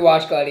 I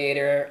rewatched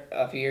Gladiator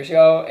a few years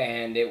ago,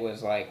 and it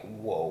was like,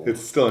 whoa. It's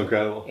still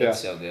incredible.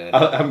 It's so good.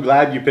 I'm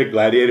glad you picked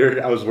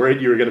Gladiator. I was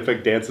worried you were going to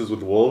pick Dances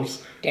with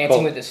Wolves.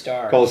 Dancing with the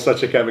Stars. Cole's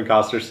such a Kevin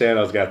Costner fan.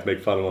 I was going to have to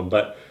make fun of him,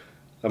 but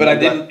But I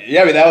didn't.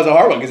 Yeah, I mean that was a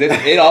hard one because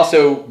it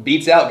also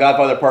beats out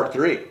Godfather Part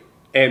 3.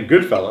 And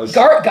Goodfellas.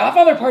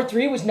 Godfather Part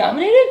 3 was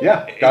nominated?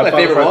 Yeah, my Godfather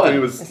favorite Part one. 3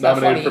 was That's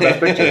not nominated for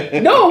funny. Best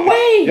Picture. No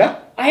way! Yeah.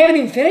 I haven't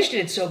even finished it.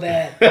 It's so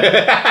bad.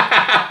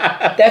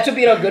 That's what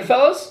beat out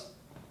Goodfellas?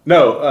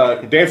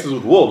 No, Dances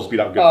with Wolves beat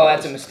out Goodfellas. Oh,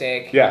 that's a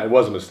mistake. Yeah, it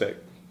was a mistake.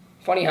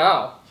 Funny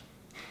how.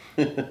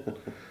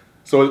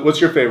 So,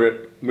 what's your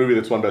favorite movie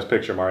that's won Best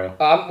Picture, Mario?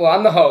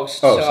 I'm the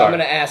host, Oh, so sorry. I'm going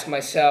to ask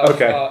myself.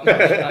 Okay. No,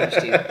 I'm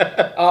just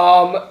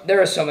teasing.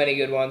 There are so many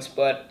good ones,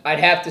 but I'd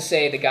have to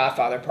say The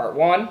Godfather Part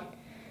 1.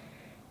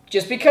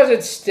 Just because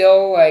it's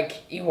still,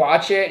 like, you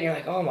watch it and you're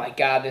like, oh my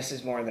god, this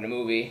is more than a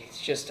movie. It's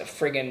just a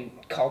friggin'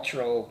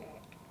 cultural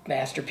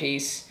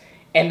masterpiece.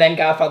 And then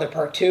Godfather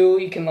Part 2,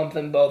 you can lump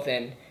them both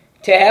in.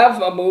 To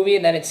have a movie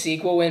and then its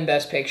sequel win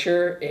Best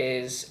Picture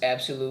is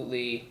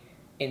absolutely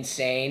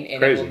insane, and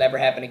Crazy. it will never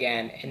happen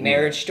again. And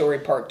Marriage Story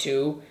Part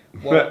 2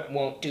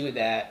 won't do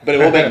that. But it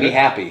will make me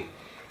happy.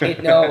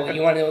 No,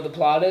 you want to know what the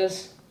plot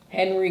is?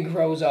 Henry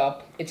grows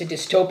up. It's a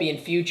dystopian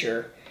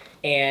future,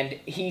 and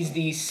he's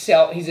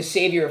a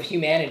savior of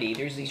humanity.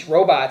 There's these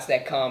robots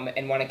that come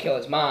and want to kill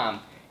his mom,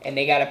 and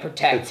they got to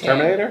protect It's him.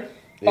 Terminator?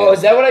 Oh,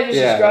 is that what I just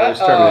Yeah, described? it's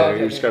Terminator. Oh, okay.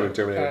 You're describing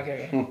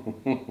Terminator.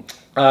 Okay.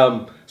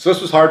 So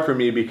this was hard for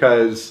me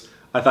because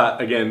I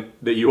thought, again,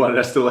 that you wanted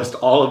us to list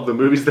all of the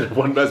movies that have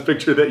won Best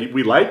Picture that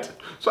we liked.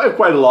 So I have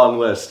quite a long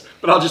list,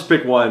 but I'll just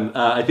pick one.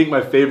 I think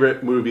my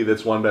favorite movie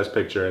that's won Best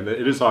Picture, and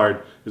it is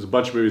hard, there's a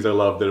bunch of movies I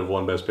love that have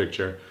won Best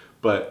Picture,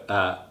 but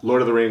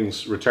Lord of the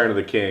Rings, Return of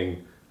the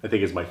King, I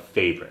think is my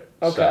favorite.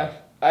 Okay. So,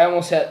 I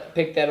almost had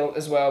picked that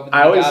as well, but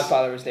I The always-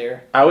 Godfather was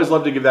there. I always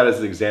love to give that as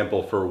an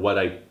example for what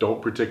I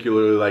don't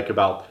particularly like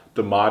about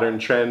the modern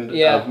trend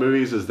Yeah. of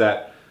movies is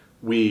that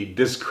we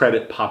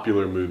discredit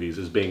popular movies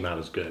as being not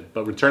as good.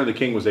 But Return of the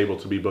King was able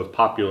to be both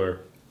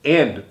popular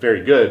and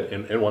very good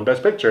and won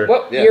Best Picture.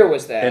 What Yeah. year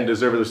was that? And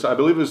deservedly so. I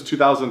believe it was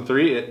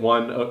 2003. It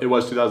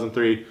was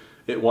 2003.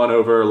 It won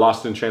over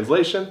Lost in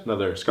Translation,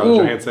 another Scarlett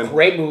Ooh, Johansson.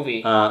 great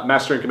movie.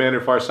 Master and Commander,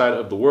 Far Side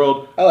of the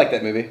World, I like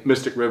that movie.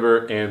 Mystic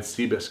River, and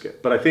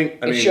Seabiscuit. But I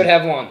it should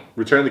have won.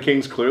 Return of the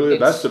King's clearly the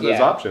It's- best of those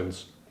yeah.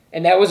 options.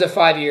 And that was a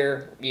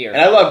 5-year year.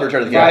 And I love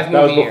Return of the King. Five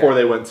That was movie before year.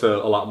 they went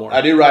to a lot more.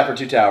 I do ride for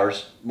Two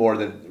Towers more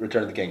than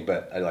Return of the King,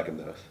 but I like them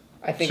both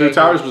I think Two I agree.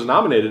 Towers was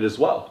nominated as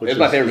well, which It's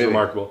my favorite is movie.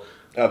 remarkable.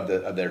 of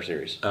their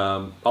series.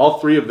 All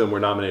three of them were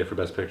nominated for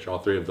Best Picture. All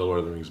three of the Lord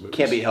of the Rings movies.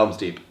 Can't beat Helm's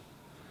Deep.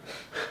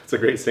 It's a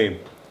great scene.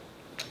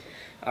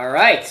 All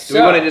right. Do So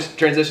we want to just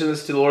transition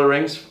this to the Lord of the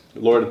Rings?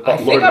 Lord I of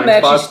think the I'm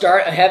Rings actually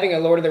pod. having a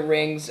Lord of the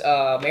Rings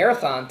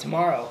marathon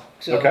tomorrow.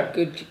 So Okay.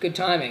 good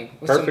timing.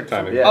 With Perfect some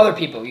timing. Yeah. Other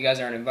people, you guys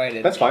aren't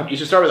invited. That's fine. You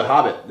should start with The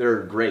Hobbit. They're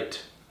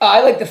great.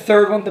 I like the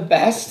third one the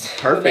best.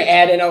 Perfect. They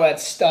add in all that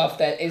stuff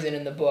that isn't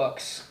in the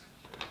books.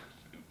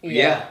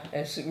 Yeah.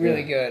 It's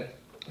really good.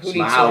 Who needs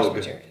Smaug. source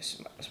material?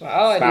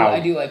 Oh, Smaug. I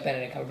do like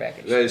Benedict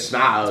Cumberbatch. It's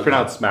Smaug. It's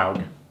pronounced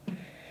Smaug.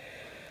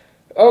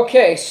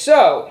 Okay,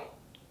 so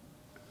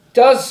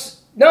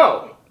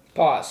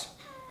pause.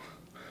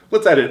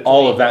 Let's edit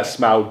all of that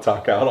Smaug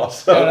talk out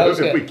also, No, that was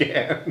if good. we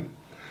can.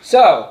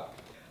 So,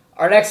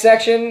 our next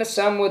section,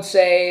 some would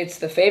say it's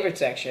the favorite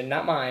section,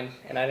 not mine,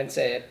 and I didn't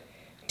say it.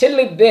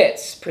 Tiddly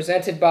Bits,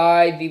 presented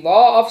by the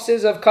law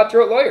offices of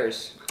cutthroat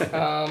lawyers.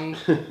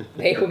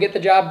 They will get the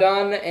job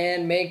done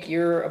and make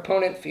your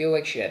opponent feel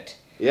like shit.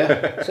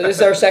 Yeah. So this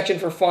is our section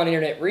for fun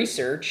internet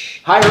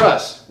research. Hire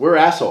us. We're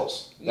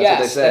assholes. That's Yes,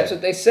 what they say. that's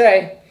what they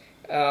say.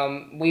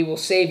 We will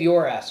save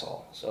your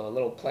asshole. So a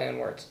little play on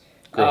words.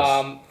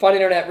 Gross. Fun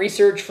internet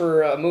research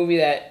for a movie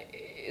that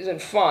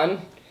isn't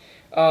fun.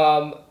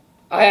 I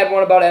had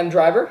one about Adam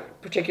Driver,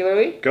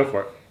 particularly. Go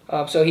for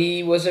it. So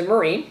he was a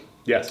Marine,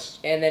 Yes.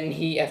 and then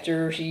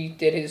after he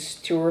did his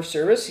tour of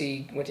service,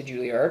 he went to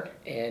Juilliard,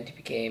 and he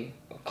became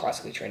a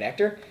classically trained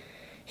actor.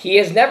 He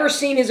has never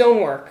seen his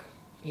own work.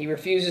 He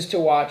refuses to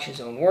watch his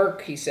own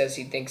work. He says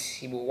he thinks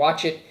he will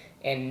watch it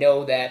and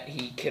know that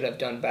he could have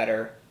done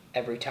better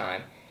every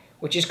time,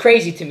 which is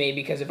crazy to me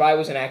because if I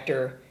was an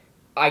actor,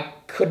 I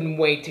couldn't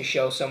wait to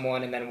show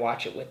someone and then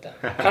watch it with them.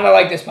 Kind of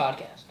like this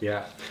podcast.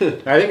 Yeah.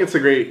 I think it's a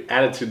great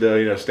attitude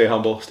though, stay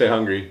humble, stay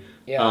hungry.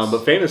 Yes.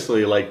 But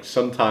famously, like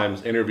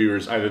sometimes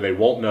interviewers, either they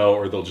won't know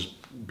or they'll just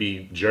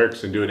be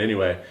jerks and do it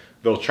anyway.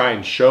 They'll try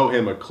and show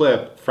him a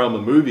clip from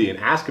a movie and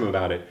ask him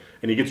about it.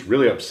 And he gets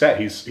really upset.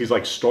 He's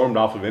like stormed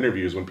off of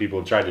interviews when people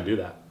have tried to do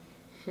that.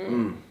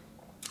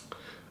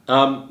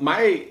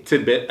 My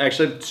tidbit,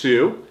 actually I have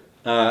two.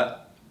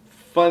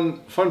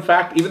 Fun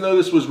fact, even though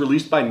this was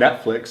released by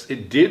Netflix,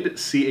 it did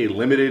see a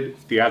limited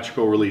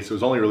theatrical release. It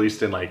was only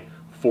released in like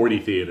 40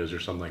 theaters or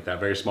something like that,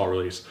 very small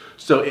release.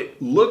 So it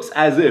looks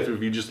as if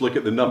you just look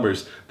at the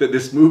numbers, that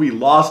this movie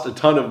lost a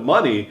ton of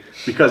money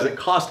because it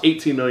cost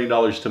 $18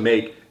 million to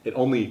make. It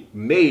only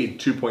made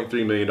 $2.3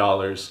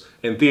 million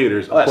in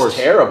theaters. Oh, that's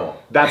terrible.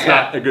 That's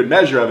not a good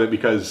measure of it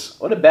because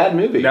What a bad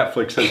movie.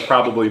 Netflix has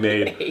probably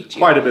made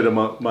quite a bit of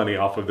money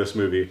off of this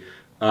movie.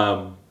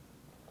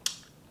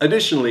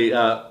 Additionally,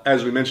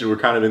 as we mentioned, we're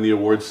kind of in the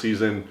awards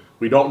season.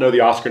 We don't know the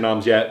Oscar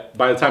noms yet.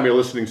 By the time you're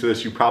listening to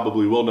this, you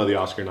probably will know the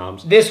Oscar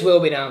noms. This will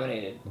be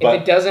nominated. But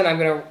if it doesn't, I'm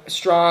going to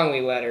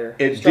strongly let her.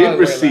 It did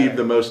receive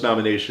the most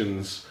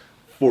nominations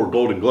for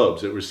Golden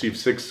Globes. It received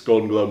 6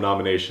 Golden Globe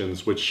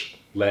nominations, which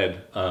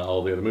led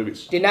all the other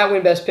movies. Did not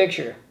win Best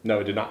Picture. No,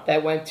 it did not.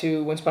 That went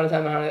to Once Upon a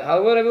Time in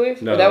Hollywood, I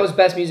believe? No. Or that was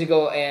Best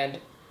Musical and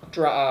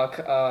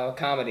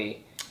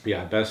Comedy.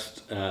 Yeah,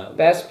 Best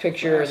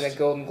Picture in the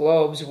Golden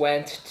Globes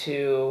went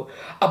to...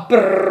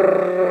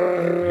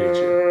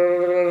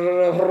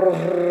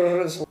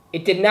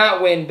 It did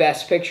not win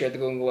Best Picture at the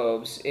Golden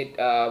Globes. It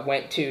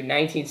went to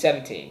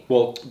 1917.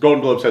 Well,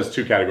 Golden Globes has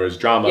 2 categories.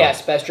 Drama.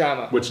 Yes, Best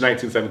Drama. Which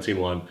 1917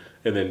 won.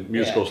 And then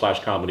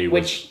musical/comedy,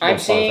 which was I'm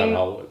Once Upon a Time seeing in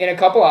Hollywood. in a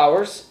couple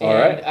hours. All and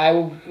right. I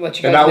will let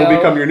you guys know. And that will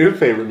become your new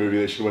favorite movie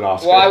that should win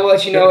Oscar. Well, I will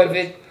let you know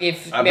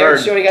if I've Marriage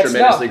heard Story got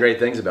tremendously snubbed. great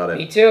things about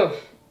Me it. too.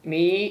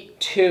 Me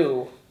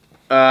too.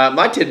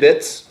 My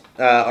tidbits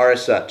are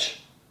as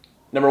such.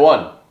 Number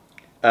 1,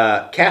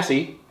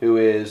 Cassie, who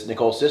is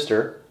Nicole's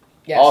sister,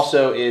 Yes.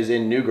 also is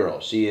in New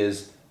Girl. She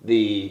is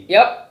the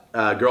Yep.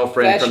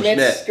 girlfriend Thad from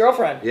Schmidt's Schmidt.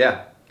 girlfriend.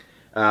 Yeah.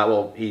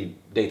 Well, he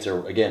dates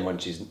her again when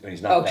he's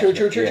not. Oh, Thad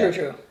true. Schmidt.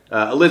 Yeah.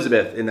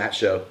 Elizabeth in that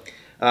show.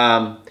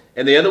 And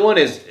the other one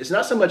is, it's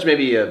not so much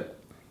maybe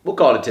we'll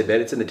call it a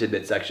tidbit. It's in the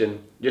tidbit section.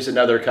 Just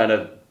another kind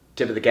of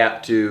tip of the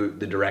cap to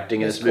the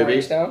directing in this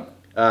movie.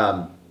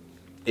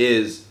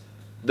 Is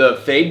the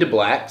fade to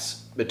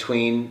blacks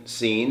between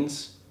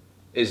scenes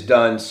is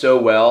done so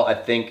well, I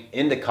think,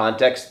 in the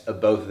context of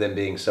both of them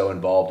being so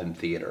involved in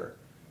theater.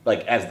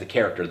 Like, as the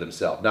character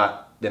themselves,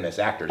 not them as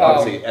actors. Oh.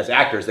 Obviously, as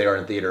actors, they are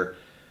in theater.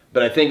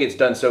 But I think it's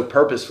done so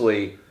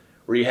purposefully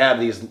where you have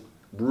these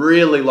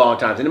really long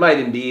times. And it might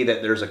even be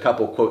that there's a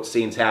couple, quote,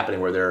 scenes happening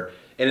where they're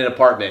in an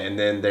apartment and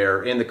then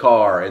they're in the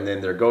car and then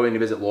they're going to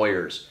visit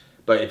lawyers.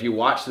 But if you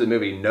watch the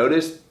movie,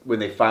 notice when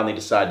they finally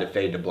decide to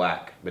fade to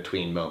black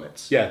between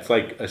moments. Yeah, it's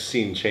like a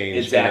scene change.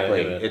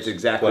 Exactly. in a It's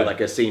exactly play.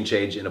 like a scene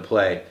change in a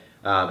play.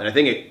 And I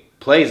think it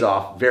plays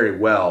off very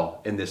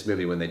well in this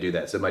movie when they do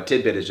that. So my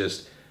tidbit is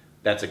just,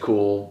 that's a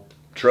cool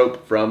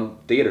trope from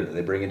theater that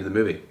they bring into the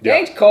movie.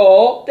 Thanks,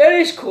 Cole. That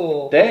is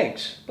cool.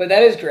 Thanks. But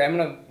that is great. I'm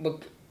gonna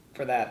look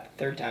for that the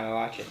third time I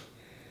watch it.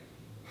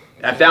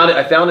 I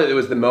found it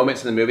was the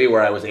moments in the movie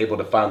where I was able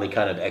to finally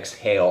kind of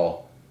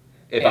exhale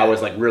if I Yeah.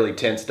 was like really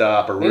tensed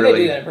up or Maybe really. they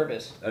do that on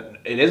purpose.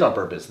 It is on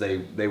purpose.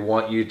 They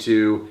want you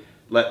to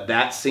let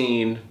that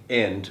scene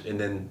end and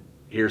then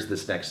here's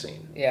this next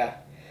scene. Yeah.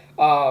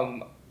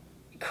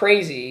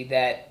 Crazy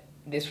that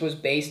this was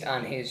based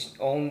on his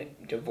own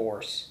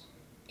divorce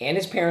and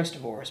his parents'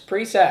 divorce.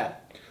 Pretty sad.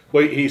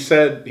 Well,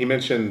 he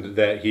mentioned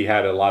that he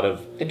had a lot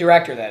of, The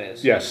director, that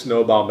is. yes,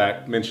 Noah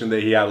Baumbach mentioned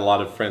that he had a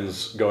lot of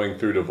friends going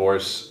through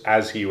divorce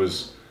as he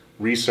was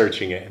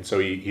researching it. And so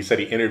he said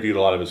he interviewed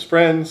a lot of his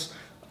friends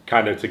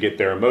kind of to get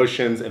their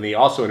emotions. And he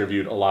also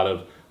interviewed a lot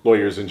of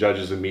lawyers and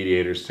judges and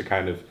mediators to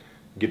kind of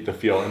get the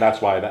feel. And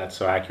that's why that's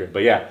so accurate.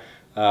 But yeah.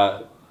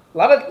 A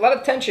lot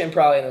of tension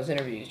probably in those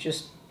interviews.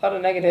 Just a lot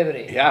of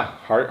negativity. Yeah,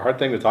 hard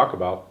thing to talk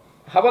about.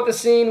 How about the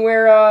scene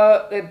where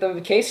the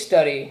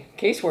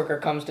caseworker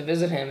comes to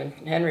visit him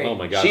and Henry? Oh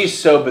my gosh. She's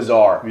so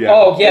bizarre. Yeah.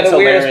 Oh, yeah, It's the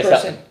weirdest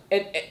hilarious.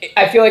 person.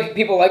 I feel like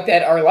people like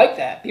that are like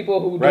that. People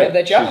who Right. have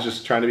that job. She's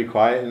just trying to be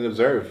quiet and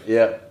observe.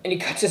 Yeah. And he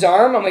cuts his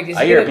arm. I'm like, is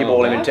I he hear gonna people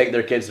won't even die? take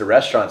their kids to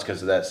restaurants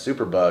because of that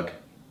super bug.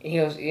 He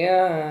goes,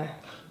 yeah,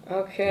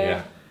 okay.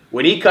 Yeah.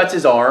 When he cuts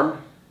his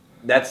arm,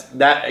 that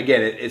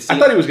again. It's I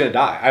thought he was going to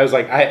die. I was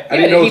like, I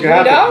didn't did know it he was going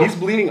to bleed happen. out? He's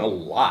bleeding a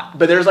lot.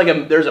 But there's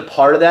a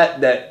part of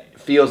that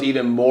feels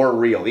even more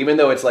real. Even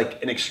though it's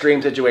like an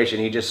extreme situation,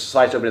 he just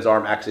sliced open his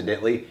arm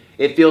accidentally.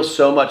 It feels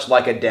so much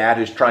like a dad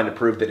who's trying to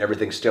prove that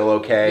everything's still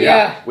okay.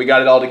 Yeah. We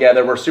got it all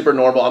together. We're super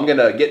normal. I'm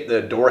gonna get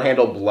the door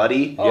handle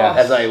bloody Yeah.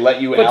 as I let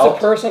you Puts out. a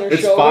purse on her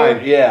It's shoulder.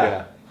 fine.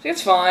 Yeah.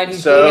 It's fine.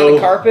 He's So- bleeding on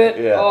the carpet.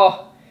 yeah.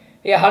 Oh,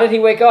 yeah. How did he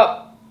wake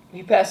up?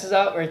 He passes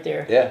out right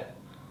there. Yeah.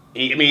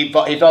 He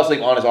fell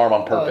asleep on his arm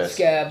on Oh, purpose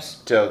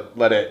scabs. to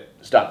let it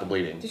stop the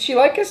bleeding. Did she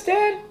like his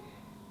dad?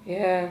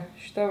 Yeah,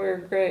 she thought we were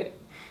great. Fade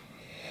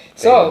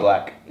to So,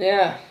 black.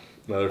 yeah.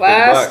 Another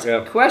Last Fade to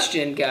Black,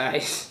 question,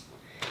 guys.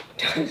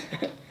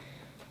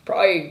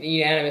 Probably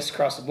unanimous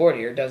across the board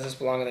here. Does this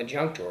belong in the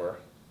junk drawer?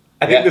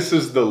 I think Yeah. this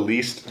is the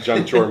least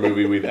junk drawer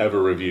movie we've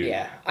ever reviewed.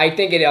 Yeah. I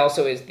think it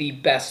also is the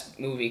best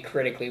movie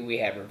critically we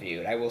have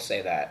reviewed. I will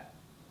say that.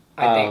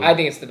 I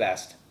think it's the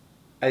best.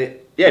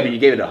 Yeah, but you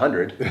gave it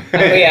 100.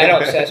 Yeah, I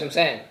know. So that's what I'm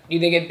saying. Do you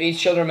think it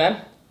beats Children of Men?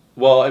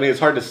 Well, I mean, it's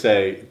hard to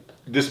say.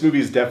 This movie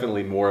is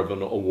definitely more of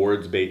an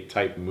awards bait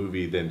type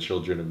movie than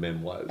Children of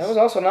Men was. That was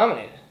also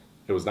nominated.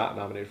 It was not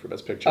nominated for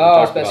Best Picture. Oh,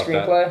 We it's talked best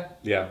about screenplay? that.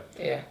 Yeah.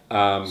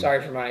 Yeah.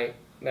 Sorry for my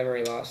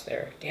memory loss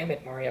there. Damn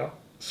it, Mario.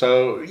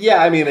 So,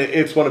 yeah, I mean,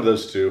 it's one of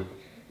those two.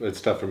 It's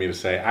tough for me to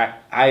say.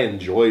 I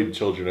enjoyed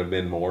Children of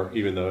Men more,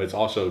 even though it's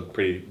also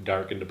pretty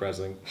dark and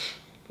depressing.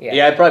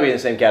 Yeah, I'd probably be in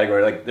the same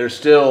category. Like, there's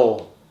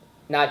still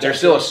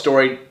a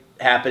story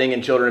happening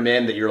in Children of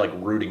Men that you're like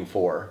rooting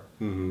for.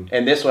 Mm-hmm.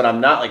 And this one, I'm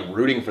not like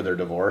rooting for their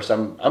divorce.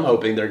 I'm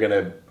hoping they're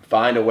gonna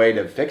find a way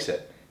to fix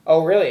it.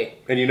 Oh, really?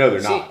 And you know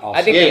they're not. Also,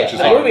 I think Yeah, the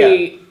yeah.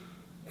 movie,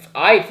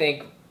 I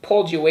think,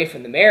 pulled you away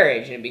from the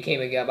marriage and it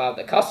became about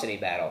the custody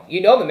battle.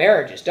 You know the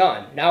marriage is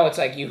done. Now it's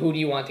like, who do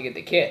you want to get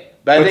the kid?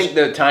 But I think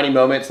the tiny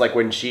moments, like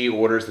when she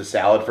orders the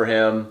salad for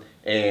him,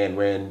 and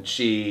when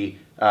she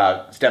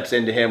steps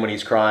into him when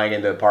he's crying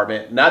in the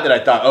apartment. Not that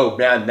I thought, oh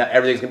man,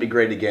 everything's gonna be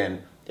great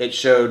again. It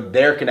showed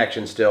their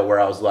connection still, where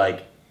I was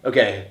like,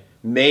 okay,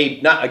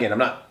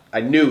 I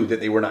knew that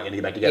they were not gonna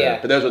get back together.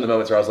 Yeah. But those were the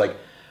moments where I was like,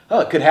 oh,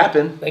 it could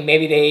happen. Like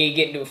maybe they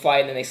get into a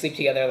fight and then they sleep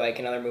together, like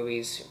in other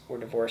movies where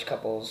divorced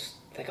couples.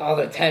 Like,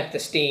 the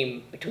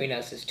steam between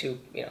us is too,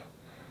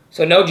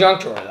 So no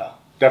junk drawer though.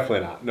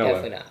 Definitely not. No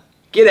Definitely way. not.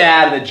 Get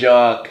out of the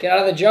junk. Get out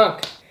of the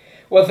junk.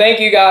 Well, thank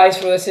you guys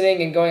for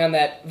listening and going on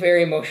that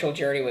very emotional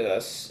journey with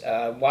us.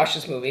 Watch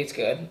this movie; it's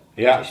good.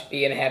 Yeah. Just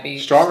be in a happy.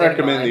 Strong state of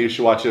recommend mind. that you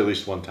should watch it at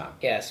least one time.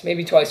 Yes,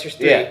 maybe twice or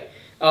three. Yeah.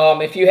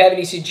 If you have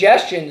any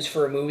suggestions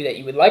for a movie that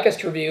you would like us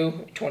to review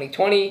in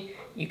 2020,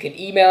 you can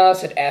email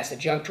us at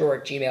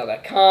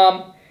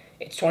askthejunkdrawer@gmail.com.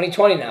 It's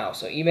 2020 now,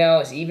 so email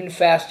is even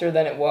faster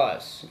than it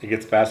was. It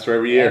gets faster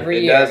every year.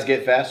 It does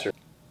get faster.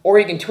 Or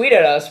you can tweet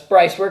at us.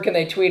 Bryce, where can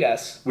they tweet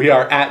us? We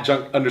are at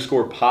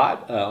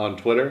junk_pod on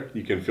Twitter.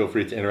 You can feel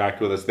free to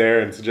interact with us there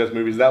and suggest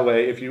movies that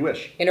way if you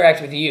wish.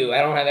 Interact with you.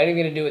 I don't have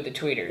anything to do with the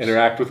tweeters.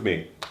 Interact with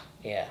me.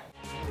 Yeah.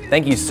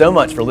 Thank you so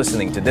much for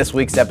listening to this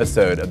week's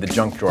episode of the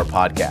Junk Drawer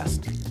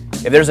Podcast.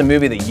 If there's a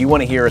movie that you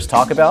want to hear us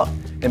talk about,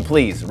 then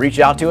please reach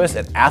out to us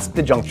at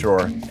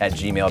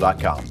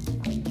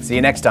askthejunkdrawer@gmail.com. See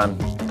you next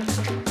time.